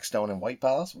Key, Blackstone, and White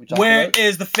Palace. Where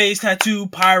is the face tattoo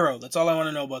Pyro? That's all I want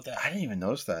to know about that. I didn't even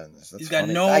notice that in this. That's He's got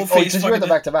funny. no face. Because you're the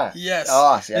back to back. Yes.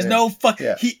 Oh, see, there's no fuck.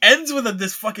 Yeah. He ends with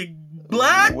this fucking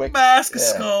black mask,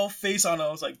 skull face on it.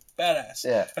 I was like, badass.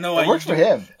 Yeah. I know why it works for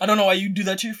him. I don't know why you do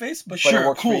that to your face, but it sure,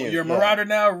 works cool. for you. You're a Marauder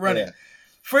now. Run it.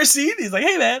 First scene, he's like,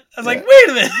 "Hey man," I was like, "Wait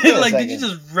a minute! Like, did you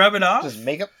just rub it off? Just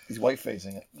makeup. He's white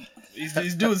facing it.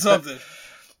 He's doing something."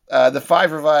 The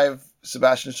 5 revive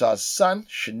Sebastian Shaw's son,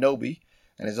 Shinobi,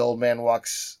 and his old man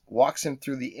walks him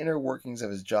through the inner workings of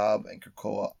his job and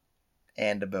Krakoa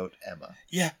and about Emma.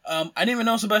 Yeah, I didn't even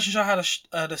know Sebastian Shaw had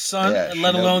a son, let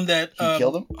Shinobi. alone that he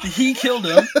killed him. He killed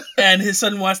him, and his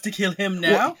son wants to kill him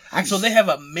now. Well, actually, so they have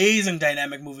amazing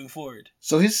dynamic moving forward.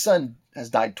 So his son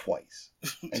has died twice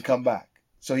and come back.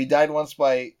 So he died once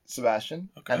by Sebastian,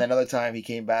 and then another time he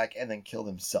came back and then killed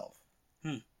himself.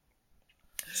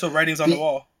 So writing's on the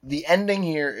wall. The ending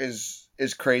here is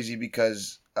crazy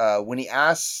because when he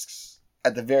asks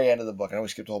at the very end of the book, I know we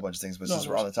skipped a whole bunch of things, but since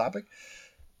we're on the topic,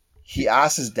 he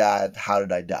asks his dad, "How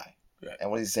did I die?" Right.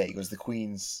 And what does he say? He goes, "The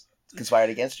Queen's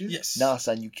conspired against you." Yes. No,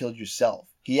 son, you killed yourself.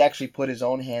 He actually put his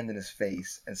own hand in his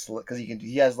face and because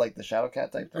he has like the shadow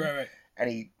cat type thing, right. And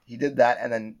he did that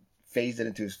and then phased it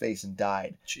into his face and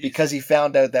died. Jeez. Because he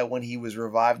found out that when he was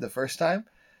revived the first time,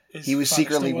 he was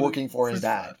secretly working for his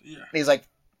dad. Yeah. And he's like,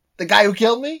 "The guy who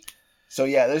killed me?" So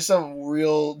yeah, there's some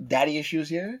real daddy issues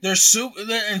here. There's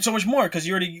and so much more because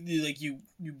you already you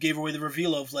gave away the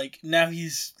reveal of like now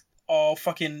he's all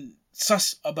fucking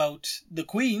sus about the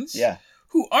queens. Yeah.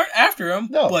 Who aren't after him.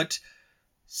 No. But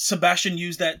Sebastian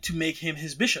used that to make him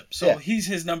his bishop. So he's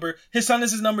his number. His son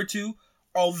is his number 2,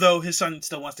 although his son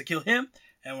still wants to kill him.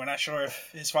 And we're not sure if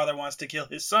his father wants to kill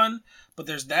his son, but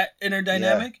there's that inner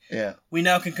dynamic. Yeah. We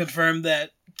now can confirm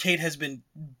that Kate has been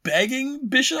begging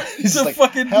Bishop to like,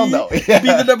 fucking be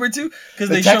the number 2 because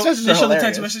they show the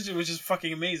text message, which is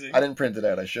fucking amazing. I didn't print it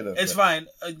out. I should have. It's fine.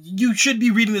 You should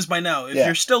be reading this by now. If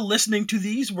you're still listening to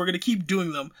these, we're gonna keep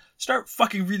doing them. Start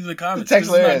fucking reading the comments. The text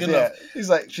hilarious.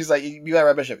 Yeah. She's like, "You got to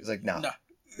write Bishop." He's like, "No."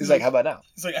 He's like, "How about now?"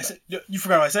 He's like, "I said, you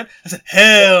forgot what I said." I said,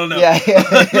 "Hell no." Yeah.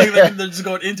 They're just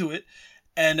going into it.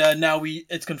 And now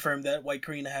it's confirmed that White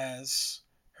Queen has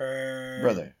her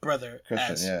brother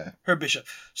Christian, as her bishop.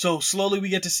 So slowly we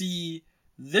get to see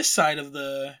this side of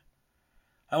the,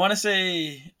 I want to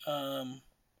say,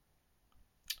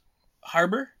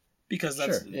 harbor, because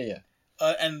that's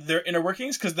and their inner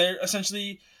workings, because they're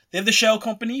essentially they have the shell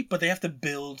company, but they have to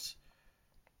build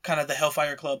kind of the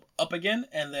Hellfire Club up again,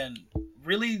 and then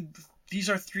really these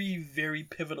are 3 very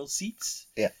pivotal seats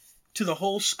to the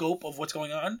whole scope of what's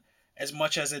going on. As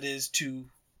much as it is to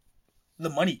the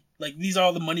money. Like, these are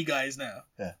all the money guys now.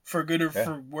 Yeah. For good or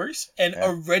for worse. And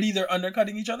already they're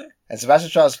undercutting each other. And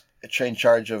Sebastian Shaw's in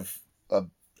charge of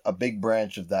a big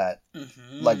branch of that.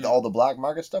 Mm-hmm. Like, all the black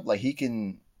market stuff. Like, he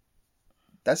can...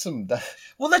 that shit's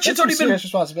already been... serious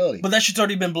responsibility. But that shit's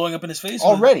already been blowing up in his face.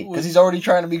 Already. Because he's already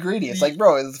trying to be greedy. It's like,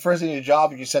 bro, it's the first thing in your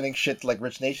job, you're sending shit to, like,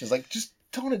 rich nations. Like, just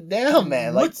tone it down,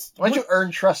 man. Like, why don't you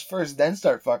earn trust first, then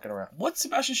start fucking around? What's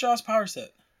Sebastian Shaw's power set?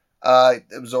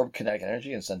 Absorb kinetic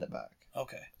energy and send it back.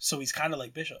 Okay, so he's kind of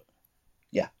like Bishop.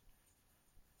 Yeah.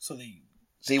 So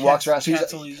he walks around.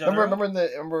 So remember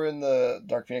in the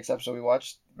Dark Phoenix episode we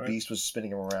watched, Beast was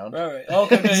spinning him around. Right.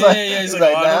 Okay. He's like,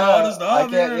 I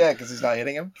can't. Yeah, because he's not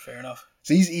hitting him. Fair enough.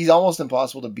 So he's almost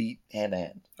impossible to beat hand to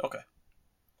hand. Okay.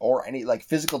 Or any like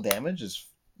physical damage is.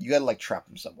 You gotta like trap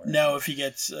him somewhere. Now, if he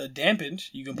gets dampened,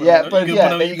 you can put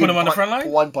him on the front line.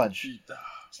 One punch.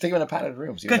 Stick him in a padded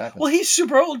room. See what happens. Well, he's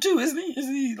super old too, isn't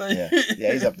he? Like...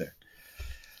 yeah, he's up there.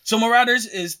 So Marauders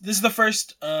this is the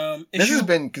first issue. This has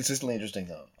been consistently interesting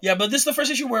though. Yeah, but this is the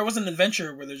first issue where it wasn't an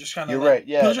adventure where they're just kind of. You're right.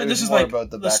 Yeah, this is like about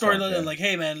the storyline and like,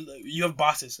 hey man, you have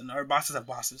bosses and our bosses have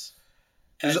bosses.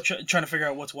 And trying to figure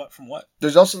out what's what from what.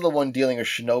 There's also the one dealing where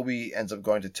Shinobi ends up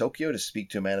going to Tokyo to speak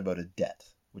to a man about a debt,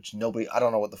 which I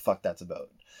don't know what the fuck that's about.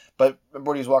 But remember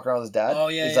when he was walking around with his dad? Oh,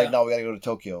 yeah, he's like, no, we gotta go to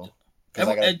Tokyo.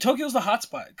 And Tokyo's the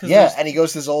hotspot. Yeah, and he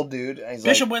goes to this old dude. And he's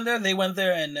Bishop went there, they went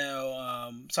there, and now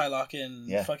Psylocke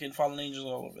and fucking Fallen Angels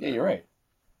all over there. Yeah, you're right.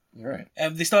 You're right.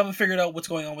 And they still haven't figured out what's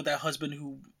going on with that husband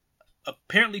who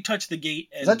apparently touched the gate.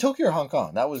 And was that Tokyo or Hong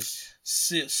Kong? That was...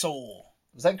 Seoul.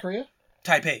 Was that in Korea?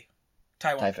 Taipei.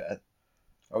 Taiwan.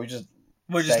 Are we just...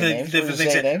 We're just different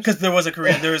things. Because there was a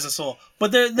Korea, there is a Seoul.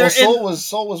 But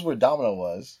Seoul was where Domino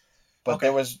was. But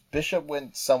there was... Bishop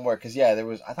went somewhere. Because, there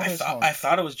was... I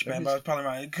thought it was Japan, but I was probably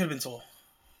wrong. It could have been Seoul.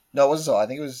 No, it wasn't Seoul. I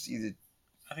think it was either...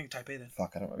 I think Taipei then.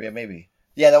 Fuck, I don't know. Yeah, maybe.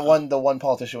 Yeah, the one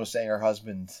politician was saying her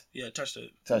husband... Yeah, touched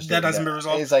it. That hasn't been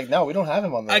resolved. He's like, no, we don't have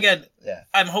him on the... Again,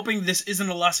 I'm hoping this isn't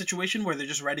a lost situation where they're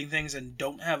just writing things and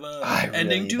don't have a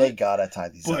ending to it. They gotta tie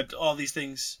these up. But all these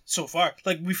things so far...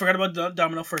 Like, we forgot about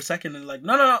Domino for a second and like,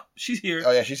 no, she's here.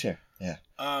 Oh, yeah, she's here. Yeah.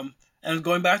 And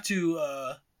going back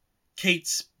to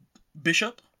Kate's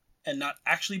Bishop and not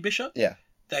actually Bishop... Yeah.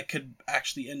 That could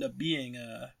actually end up being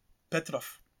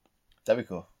Petrov. That'd be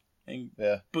cool. And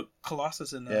put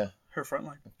Colossus in her front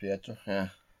line. Pietro, yeah.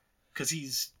 Because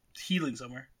he's healing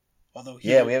somewhere. Although we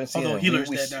haven't seen him. Healer's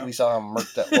dead now. We saw him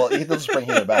murked up. Well, he'll just bring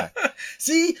Healer back.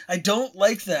 See, I don't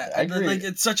like that. I agree. Like,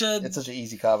 it's such an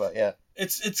easy cop-out, yeah.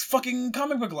 It's fucking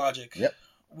comic book logic. Yep.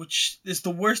 Which is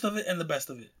the worst of it and the best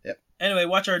of it. Yep. Anyway,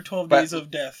 watch our 12 Days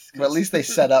of Death. But at least they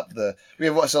set up the...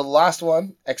 So the last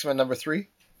one, X-Men number 3.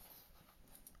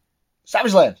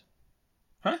 Savage Land.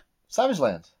 Huh? Savage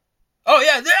Land. Oh,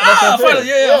 yeah.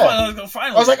 Finally.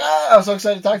 Finally. I was like, I was so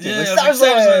excited to talk to you. Savage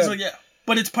Land. So,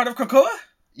 But it's part of Krakoa?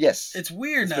 Yes. It's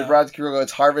weird now. It's been brought to Krakoa.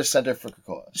 It's Harvest Center for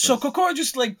Krakoa. So Krakoa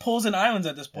just like pulls in islands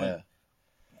at this point. Yeah.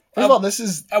 First of all, this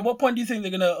is... At what point do you think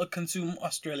they're going to consume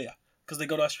Australia? Because they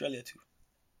go to Australia too.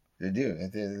 They do.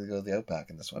 They go to the Outback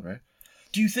in this one, right?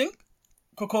 Do you think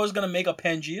Krakoa is going to make a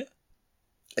Pangea?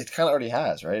 It kind of already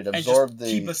has, right? It absorbed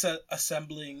keep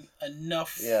assembling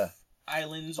enough...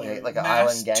 islands like an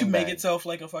island gangbang to make itself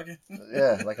like a fucking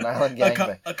like an island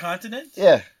gangbang. a continent.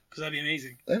 Yeah, because that'd be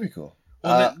amazing. That'd be cool.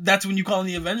 Well, that's when you call in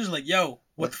the Avengers, like, yo,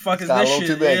 what the fuck is this shit? A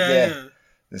little too big. Yeah.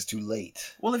 It's too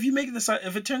late. Well, if you make it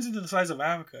if it turns into the size of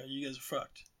Africa, you guys are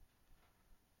fucked.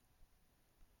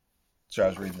 Sure, I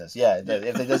was reading this. Yeah,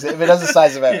 if it does the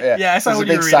size of Africa, I saw what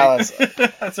you were silence.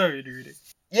 reading. I saw what you were reading.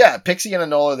 Yeah, Pixie and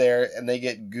Enola are there, and they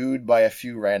get gooed by a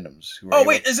few randoms.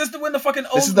 Is this the one the fucking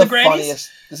the grannies?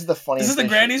 This is the funniest. This is the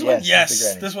grannies one?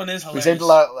 Yes, this one is hilarious.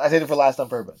 I saved it for last on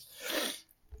purpose.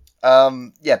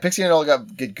 Pixie and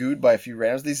Enola get gooed by a few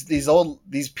randoms.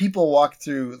 These people walk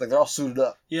through, like, they're all suited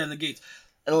up. Yeah, in the gates.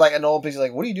 And like Enola and Pixie's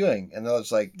like, what are you doing? And they're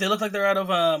just like... They look like they're out of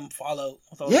Fallout.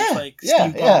 With all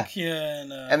steampunk.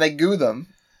 Yeah. And they goo them.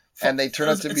 And they turn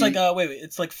out to be... It's like,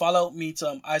 it's like Fallout meets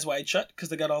Eyes Wide Shut, because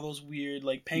they got all those weird,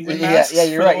 like, penguin masks. Yeah,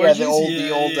 you're right. Yeah, the old...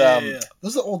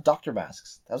 Those are the old doctor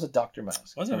masks. That was a doctor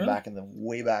mask. Was it really?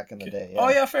 Way back in the day. Yeah. Oh,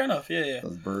 yeah, fair enough. Yeah.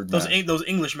 Those bird masks. Those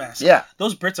English masks. Yeah.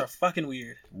 Those Brits are fucking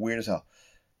weird. Weird as hell.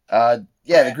 They turned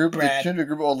to a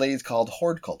group of old ladies called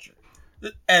Horde Culture.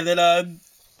 And then,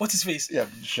 what's his face? Yeah,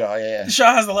 Shaw, yeah.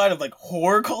 Shaw has the line of, like,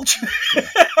 horror culture. Yeah.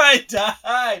 I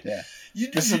died. Yeah.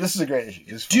 This is a great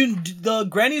issue. Dude, the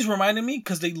grannies reminded me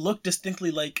because they look distinctly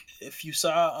like if you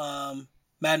saw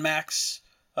Mad Max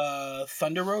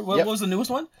Thunder Road. What was the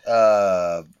newest one?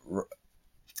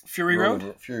 Fury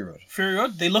Road. Fury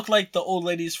Road. They look like the old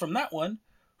ladies from that one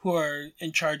who are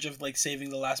in charge of like saving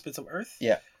the last bits of Earth.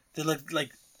 Yeah. They look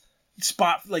like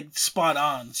spot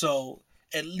on. So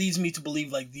it leads me to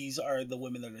believe like these are the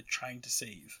women that are trying to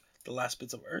save the last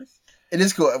bits of Earth. It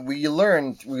is cool. We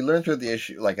learn through the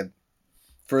issue,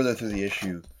 further through the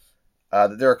issue,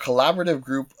 that they're a collaborative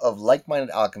group of like-minded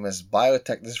alchemists,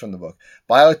 this is from the book,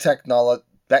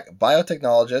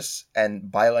 biotechnologists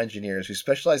and bioengineers who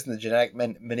specialize in the genetic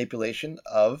manipulation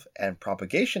of and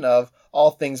propagation of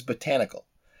all things botanical.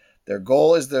 Their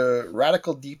goal is the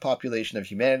radical depopulation of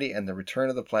humanity and the return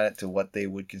of the planet to what they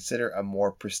would consider a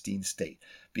more pristine state.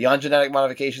 Beyond genetic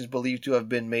modifications believed to have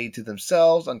been made to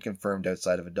themselves, unconfirmed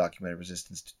outside of a documented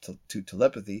resistance to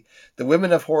telepathy, the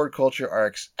women of Horde Culture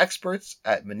are experts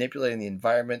at manipulating the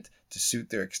environment to suit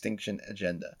their extinction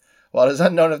agenda. While it is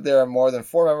unknown if there are more than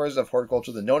 4 members of Horde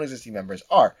Culture, the known existing members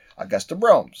are Augusta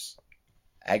Bromes,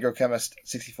 agrochemist,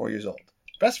 64 years old,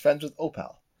 best friends with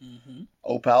Opal. Mm-hmm.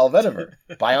 Opal Vetiver,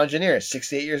 bioengineer,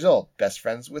 68 years old, best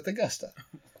friends with Augusta.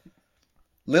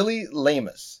 Lily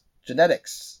Lamus,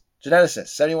 geneticist,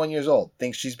 71 years old,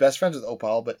 thinks she's best friends with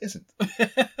Opal, but isn't.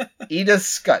 Edith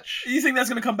Scutch. You think that's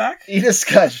going to come back? Edith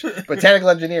Scutch, botanical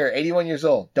engineer, 81 years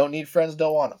old. Don't need friends,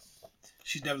 don't want them.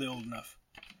 She's definitely old enough.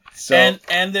 So,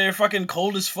 and they're fucking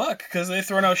cold as fuck because they're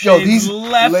throwing out shades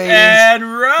left ladies, and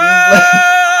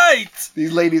right.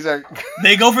 These ladies are...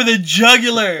 They go for the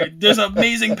jugular. There's an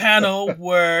amazing panel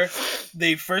where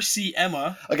they first see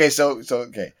Emma. Okay, so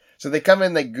they come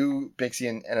in, they goo Pixie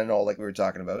and Anole like we were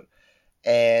talking about.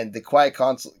 And the Quiet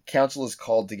Council is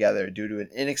called together due to an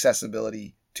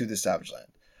inaccessibility to the Savage Land.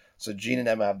 So Jean and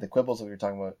Emma have the quibbles that we were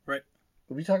talking about. Right.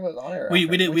 Did we talk about it on air? We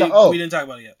didn't talk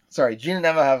about it yet. Sorry, Jean and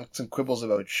Emma have some quibbles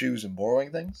about shoes and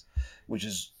borrowing things, which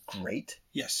is great.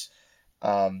 Yes.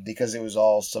 Because it was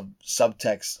all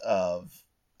subtext of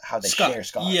how they share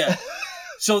Scott. Yeah.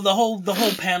 So the whole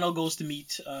panel goes to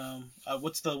meet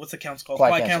what's the council called?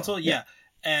 Quiet Council. Yeah.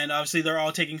 And obviously they're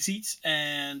all taking seats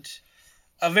and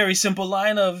a very simple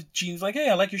line of Jean's like, "Hey,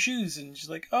 I like your shoes," and she's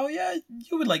like, "Oh yeah,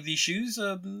 you would like these shoes,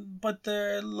 but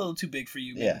they're a little too big for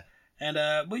you." Man. Yeah. And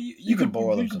well, you can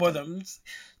borrow them. You can borrow them.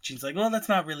 Jean's like, "Well, that's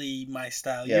not really my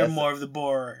style. Yeah, you're more of the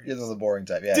borer." You're the boring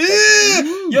type. Yeah.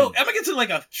 Yo, Emma gets it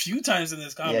like a few times in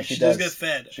this comic. Yeah, she does get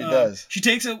fed. She does. She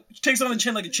takes it on the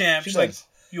chin like a champ. She's like,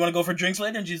 "You want to go for drinks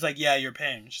later?" And she's like, "Yeah, you're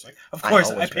paying." She's like, "Of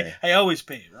course I pay. I always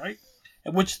pay, right?"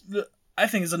 And which I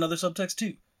think is another subtext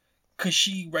too. Because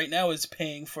she, right now, is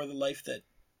paying for the life that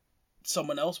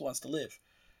someone else wants to live.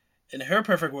 In her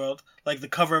perfect world, like the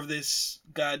cover of this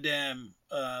goddamn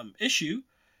issue,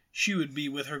 she would be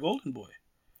with her golden boy.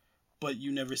 But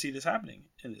you never see this happening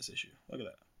in this issue. Look at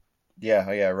that.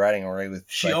 Yeah, riding away with...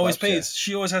 She always pays. Yeah.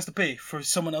 She always has to pay for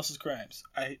someone else's crimes.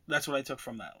 That's what I took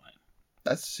from that line.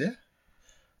 That's,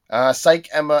 yeah. Psyche,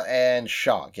 Emma, and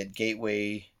Shaw get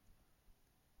Gateway...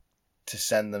 to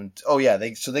send them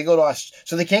they go to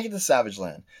so they can't get to Savage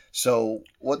Land. So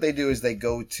what they do is they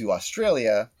go to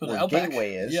Australia where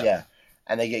Gateway is,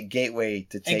 and they get Gateway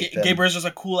to take them. Gateway's just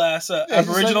a cool ass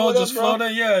Aboriginal, like, just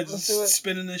floating, just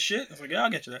spinning this shit. It's like, yeah, I'll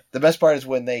get you there. The best part is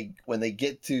when they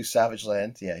get to Savage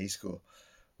Land. Yeah, he's cool.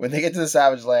 When they get to the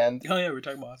Savage Land. Oh yeah, we were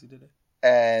talking about Ozzy today.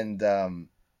 And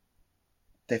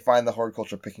they find the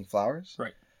horticulture picking flowers.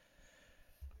 Right.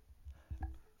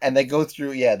 And they go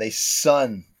through. Yeah, they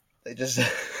sun. They just...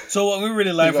 So we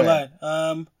really line for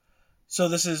line. So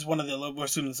this is one of the... We're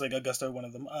assuming it's like Augusta, one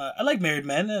of them. I like married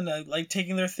men and I like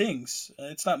taking their things.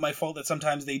 It's not my fault that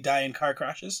sometimes they die in car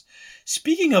crashes.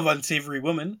 Speaking of unsavory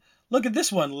women, look at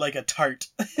this one like a tart.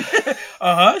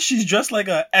 She's dressed like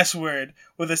a S word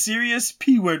with a serious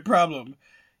P word problem.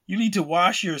 You need to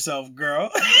wash yourself,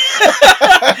 girl.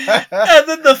 And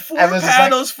then the four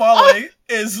panels following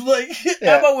is like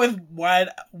Emma with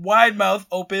wide mouth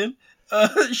open.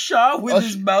 Shaw with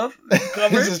his mouth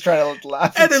covered. He's just trying to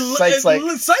laugh. And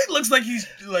Sight looks like he's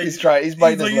like... He's trying. He's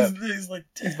biting his lip.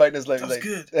 He's biting his lip. That was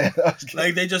good. That was good.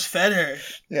 Like, they just fed her.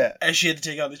 Yeah. And she had to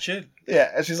take out the chin. Yeah.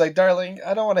 And she's like, "Darling,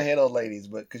 I don't want to hit old ladies,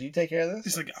 but could you take care of this?"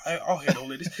 He's like, "I'll hit old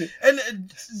ladies."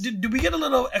 And did we get a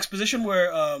little exposition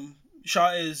where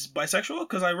Shaw is bisexual?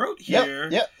 Because I wrote here...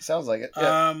 Yeah, sounds like it.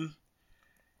 Yeah.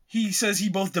 He says he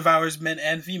both devours men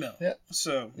and female. Yeah.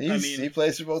 So, he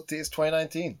plays for both teams.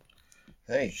 2019.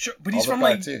 Hey, sure, but he's from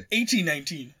like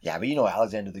 1819. Yeah, but you know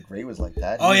Alexander the Great was like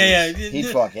that. He'd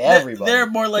fuck everybody. They're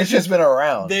more like... It's just been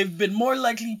around. They've been more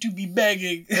likely to be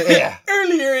begging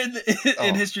earlier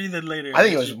in history than later. I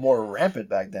think it was more rampant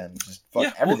back then. Just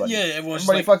fuck everybody.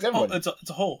 Everybody fucked everybody. Oh, it's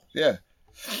a whole. Yeah.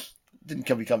 Didn't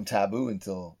become taboo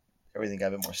until everything got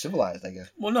a bit more civilized, I guess.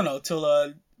 Well, no,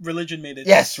 till religion made it.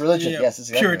 Yes, religion. Yes,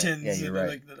 exactly. Puritans. Yeah, you're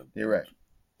right. You're right.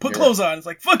 Put clothes on. It's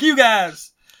like, fuck you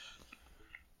guys.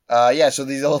 So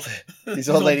these old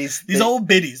ladies, these old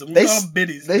biddies. They call them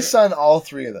biddies. They son all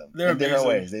three of them in different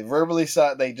ways. They verbally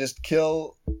son. They just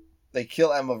kill. They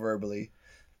kill Emma verbally.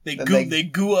 They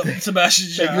goo up Sebastian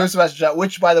Shaw. They goo up Sebastian Shaw,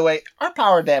 which, by the way, are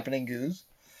power dampening goos.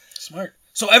 Smart.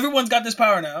 So everyone's got this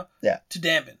power now. Yeah. To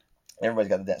dampen. Everybody's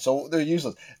got the dampen. So they're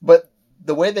useless. But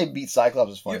the way they beat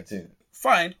Cyclops is funny too.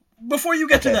 Fine. Before you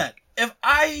get to that,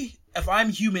 if I'm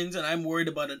humans and I'm worried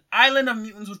about an island of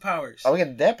mutants with powers, I'm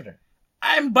gonna dampen her.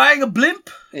 I'm buying a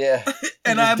blimp. Yeah.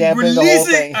 And I'm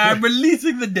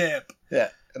releasing the damp. Yeah.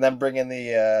 And then bringing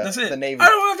That's it. the Navy. I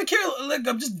don't have to care. Like,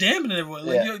 I'm just dampening everyone.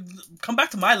 Like, come back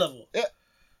to my level. Yeah.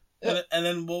 And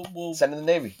then we'll send in the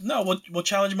Navy. No, we'll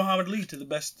challenge Muhammad Ali to the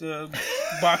best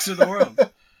boxer in the world.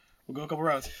 We'll go a couple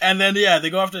rounds. And then, they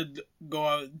go out,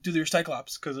 do their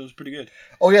Cyclops, because it was pretty good.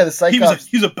 Oh, yeah, the Cyclops.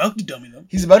 He was about to dummy them.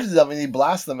 He's about to dummy them, and he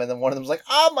blasts them, and then one of them's like,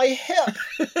 my hip!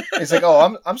 He's like,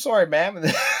 oh, I'm sorry, ma'am.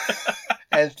 And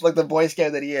it's like the Boy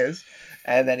Scout that he is.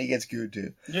 And then he gets gooed,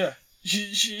 too. Yeah.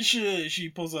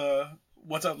 she pulls a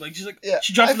what's up, like she's like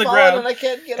she I drops to the fallen ground and I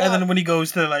can't get and up. then when he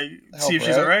goes to like see if Help she's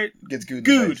her out. alright, Gets good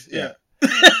in the face. yeah.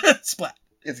 Splat.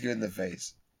 It's good in the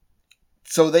face.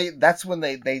 So that's when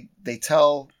they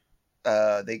tell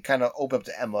they kind of open up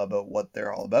to Emma about what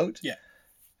they're all about. Yeah.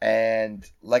 And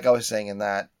like I was saying in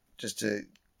that, just to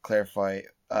clarify,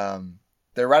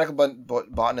 they're radical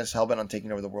botanists hellbent on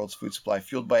taking over the world's food supply,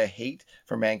 fueled by a hate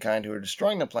for mankind who are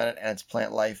destroying the planet and its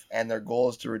plant life, and their goal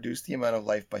is to reduce the amount of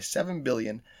life by 7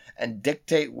 billion and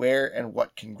dictate where and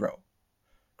what can grow.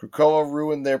 Krakoa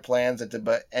ruined their plans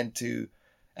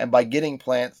by getting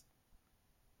plant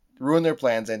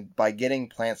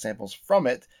samples from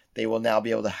it, they will now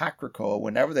be able to hack Krakoa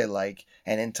whenever they like,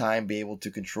 and in time be able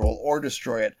to control or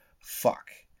destroy it. Fuck.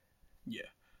 Yeah.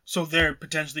 So they're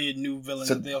potentially a new villain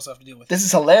that they also have to deal with. This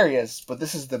is hilarious, but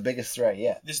this is the biggest threat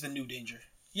yet. This is the new danger.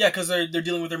 Yeah, because they're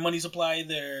dealing with their money supply,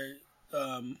 their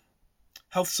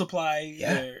health supply,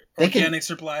 their organic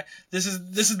supply. This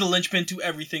is the linchpin to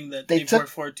everything that they've worked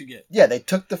for to get. Yeah, they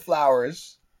took the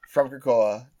flowers from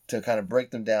Krakoa to kind of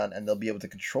break them down, and they'll be able to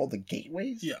control the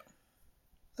gateways? Yeah.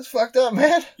 That's fucked up,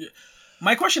 man. Yeah.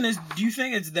 My question is, do you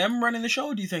think it's them running the show,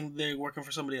 or do you think they're working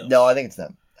for somebody else? No, I think it's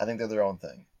them. I think they're their own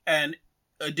thing. And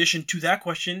addition to that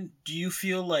question, do you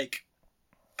feel like...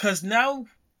 Because now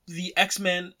the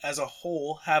X-Men as a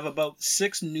whole have about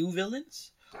 6 new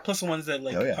villains, plus the ones that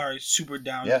are super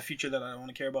down in the future that I don't want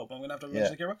to care about, but I'm going to have to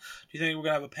eventually care about. Do you think we're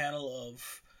going to have a panel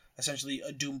of essentially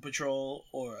a Doom Patrol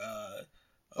or...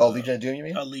 Legion of Doom, you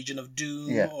mean? A Legion of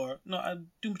Doom, or... No,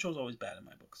 Doom Patrol's always bad in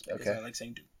my books, because I like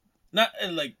saying Doom. Not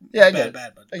like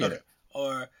bad, but I get it.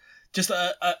 Or just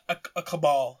a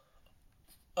cabal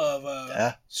of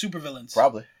supervillains.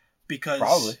 Probably.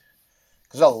 Because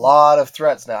there's a lot of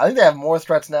threats now. I think they have more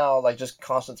threats now, like just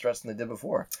constant threats than they did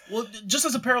before. Well, just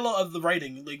as a parallel of the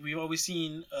writing, like we've always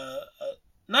seen,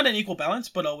 not an equal balance,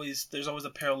 but there's always a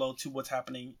parallel to what's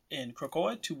happening in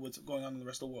Krakoa to what's going on in the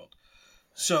rest of the world.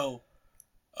 So,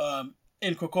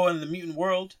 in Krakoa and the mutant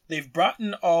world, they've brought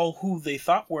in all who they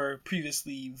thought were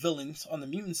previously villains on the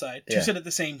mutant side to sit at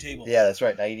the same table. Yeah, that's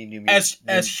right. Now you need new mutants.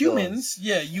 As humans,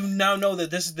 you now know that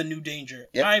this is the new danger.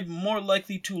 Yep. I'm more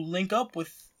likely to link up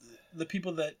with the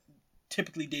people that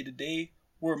typically day to day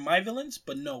were my villains,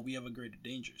 but no, we have a greater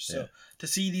danger. So to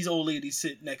see these old ladies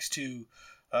sit next to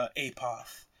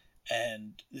Apoth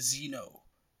and Xeno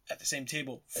at the same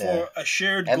table for a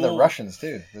shared goal. And the Russians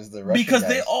too. There's the Russian because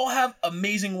guys. they all have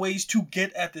amazing ways to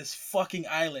get at this fucking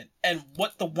island. And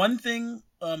what the one thing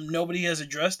nobody has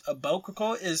addressed about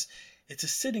Krakoa is it's a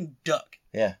sitting duck.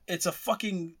 Yeah. It's a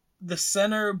fucking the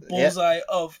center bullseye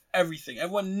of everything.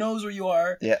 Everyone knows where you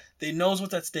are. Yeah. They knows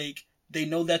what's at stake. They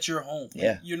know that's your home.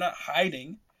 Yeah. Like, you're not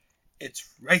hiding. It's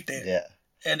right there. Yeah.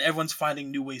 And everyone's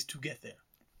finding new ways to get there.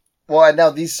 Well, and now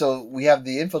we have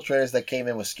the infiltrators that came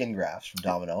in with skin grafts from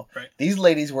Domino. Right. These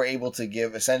ladies were able to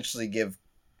give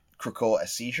Krakoa a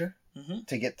seizure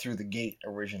to get through the gate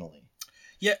originally.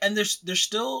 Yeah, and there's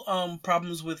still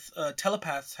problems with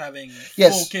telepaths having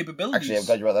full capabilities. Actually, I'm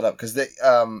glad you brought that up because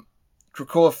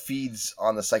Krakoa feeds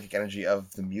on the psychic energy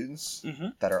of the mutants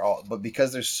that are all, but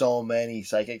because there's so many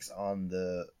psychics on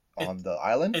the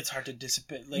island, it's hard to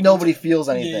dissipate. Like, nobody feels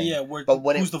anything. Yeah.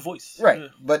 Who's the voice? Right,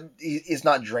 but it's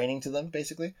not draining to them.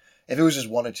 Basically, if it was just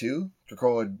 1 or 2,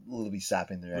 Krakoa would literally be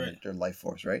sapping their life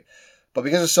force. Right, but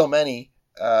because there's so many,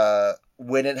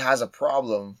 when it has a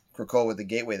problem, Krakoa with the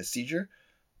gateway, the seizure,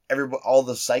 all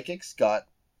the psychics got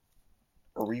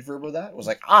a reverb of that. It was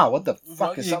like, what the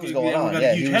fuck is something's going on?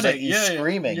 Yeah, he was he's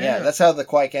screaming. Yeah, that's how the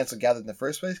Quiet Council gathered in the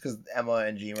first place, because Emma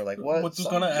and Jean were like, what's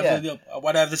going on?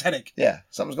 Why do I have this headache? Yeah,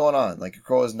 something's going on. Like,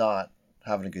 Krakoa's not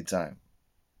having a good time.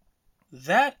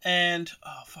 That and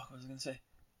what was I gonna say?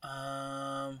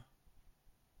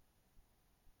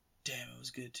 Damn, it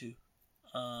was good too.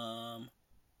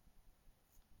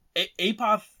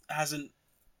 Apoth hasn't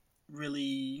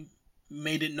really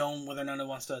made it known whether or not it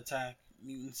wants to attack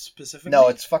mutants specifically. No,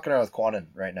 it's fucking around with Quanon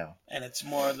right now. And it's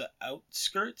more the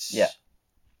outskirts. Yeah.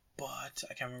 But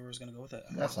I can't remember where I was going to go with that.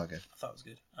 That's not good. I thought it was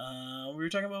good. We were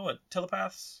talking about what?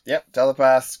 Telepaths? Yep,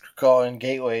 telepaths, calling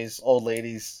gateways, old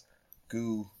ladies,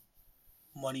 goo.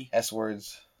 Money.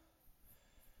 S-words.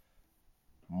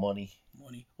 Money.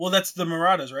 Well, that's the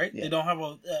Marauders, right? Yeah. They don't have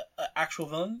a actual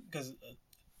villain, because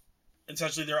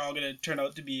essentially they're all going to turn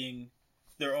out to being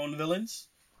their own villains,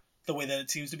 the way that it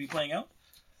seems to be playing out.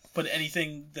 But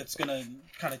anything that's going to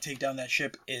kind of take down that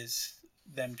ship is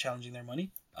them challenging their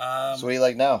money. So what do you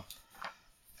like now?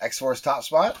 X-Force top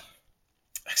spot?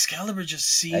 Excalibur just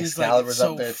seems like it's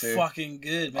so fucking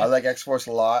good, man. I like X-Force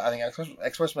a lot. I think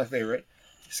X-Force is my favorite.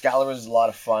 Excalibur is a lot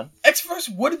of fun. X-Force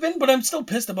would have been, but I'm still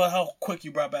pissed about how quick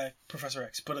you brought back Professor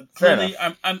X. But clearly,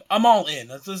 I'm all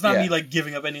in. It's not me like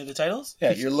giving up any of the titles.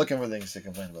 Yeah, you're looking for things to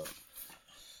complain about.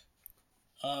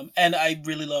 And I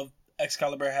really love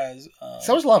Excalibur has.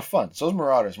 So it was a lot of fun. So was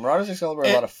Marauders. Marauders Excalibur are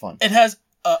a lot of fun. It has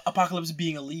Apocalypse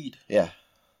being a lead. Yeah.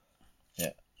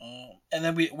 And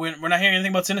then we're not hearing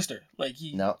anything about Sinister. Like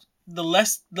no. The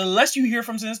less you hear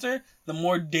from Sinister, the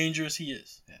more dangerous he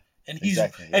is. Yeah. And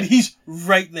he's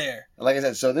right there. Like I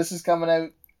said, so this is coming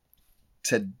out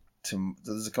this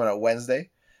is coming out Wednesday.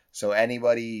 So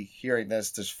anybody hearing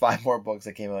this, there's 5 more books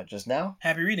that came out just now.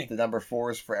 Happy reading. The number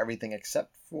 4 is for everything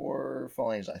except for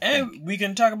Fallen Angels, I think. And we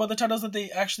can talk about the titles that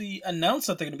they actually announced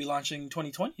that they're going to be launching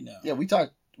 2020 now. Yeah, we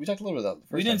talked a little bit about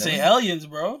that. We didn't say Hellions,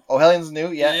 bro. Oh, Hellions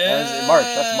new? Yeah. Hellions in March.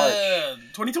 That's March.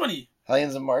 2020.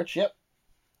 Hellions in March, yep.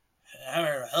 I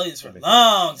remember Hellions for a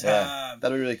long time. Yeah,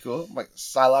 that'd be really cool. Like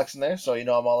Psylocke's in there, so you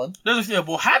know I'm all in. There's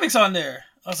Havoc's on there.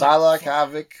 Psylocke,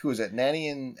 Havoc, who is it? Nanny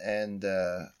and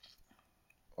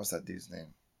what's that dude's name?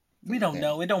 We don't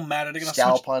know. It don't matter. They're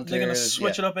gonna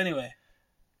switch it up anyway.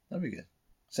 That'd be good.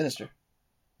 Sinister.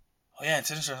 Oh yeah, and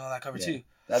Sinister's on that cover too.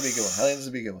 That'd be a good one. Hellions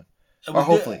would be a good one. Or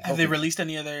hopefully. Have they released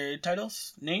any other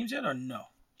titles, names yet, or no?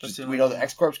 We know the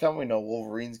X-Corp's coming. We know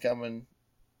Wolverine's coming.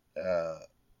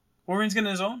 Wolverine's getting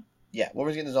his own? Yeah,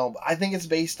 Wolverine's getting his own. I think it's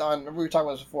based on... Remember we were talking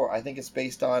about this before. I think it's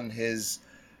based on his...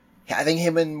 I think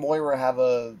him and Moira have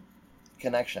a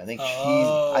connection. I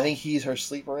think he's her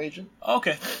sleeper agent.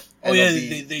 Okay.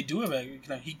 And they do have a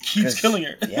connection. He keeps killing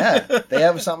her. Yeah, they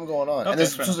have something going on. Okay, and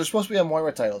there's supposed to be a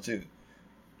Moira title, too.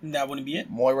 That wouldn't be it?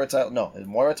 Moira title. No,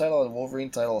 Moira title and Wolverine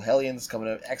title. Hellions coming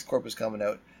out. X-Corp is coming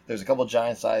out. There's a couple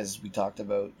giant sizes we talked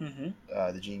about.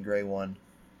 Mm-hmm. The Jean Grey one.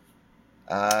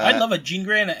 I'd love a Jean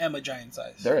Grey and an Emma giant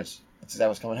size. There is. That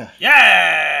was coming out.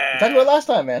 Yeah! We talked about it last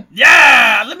time, man.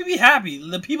 Yeah! Let me be happy.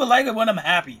 The people like it when I'm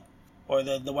happy. Or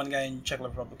the one guy in Czech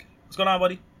Republic. What's going on,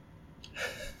 buddy?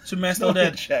 Superman's still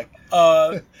dead. Check.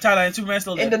 Thailand, Superman's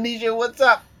still dead. Indonesia, what's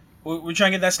up? We're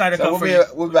trying to get that Snyder Cut for you.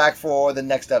 We'll be back for the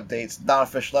next updates. Not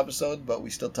official episode, but we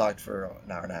still talked for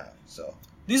an hour and a half. So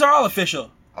these are all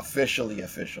official. Officially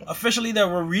official. Officially that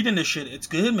we're reading this shit. It's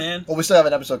good, man. Well, we still have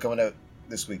an episode coming out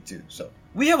this week too. So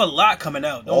we have a lot coming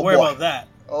out. Don't worry about that.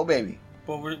 Oh baby.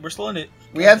 But we're still in it.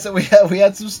 We had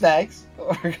some snags.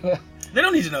 They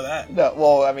don't need to know that. No,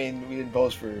 well, I mean, we didn't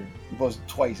post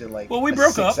twice in like. Well, we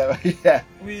broke up. Yeah.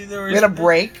 We had a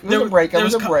break. It was a break. It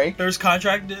was a break. There was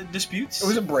contract disputes. It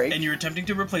was a break. And you were attempting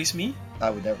to replace me. I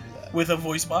would never do that. With a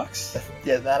voice box.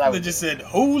 Yeah, that I would. They just said,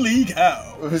 "Holy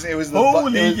cow!" It was the holy. It was the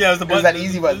button. It was that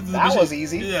easy button. That was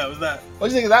easy. Yeah, it was that. What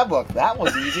do you think of that book? That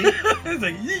was easy. It's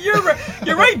like you're right.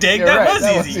 You're right, Dave. That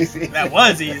was easy. That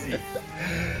was easy.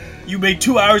 You made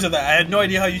 2 hours of that. I had no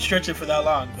idea how you stretched it for that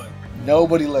long, but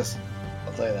nobody listened.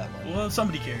 I'll tell you that much. Well,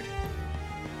 somebody cared.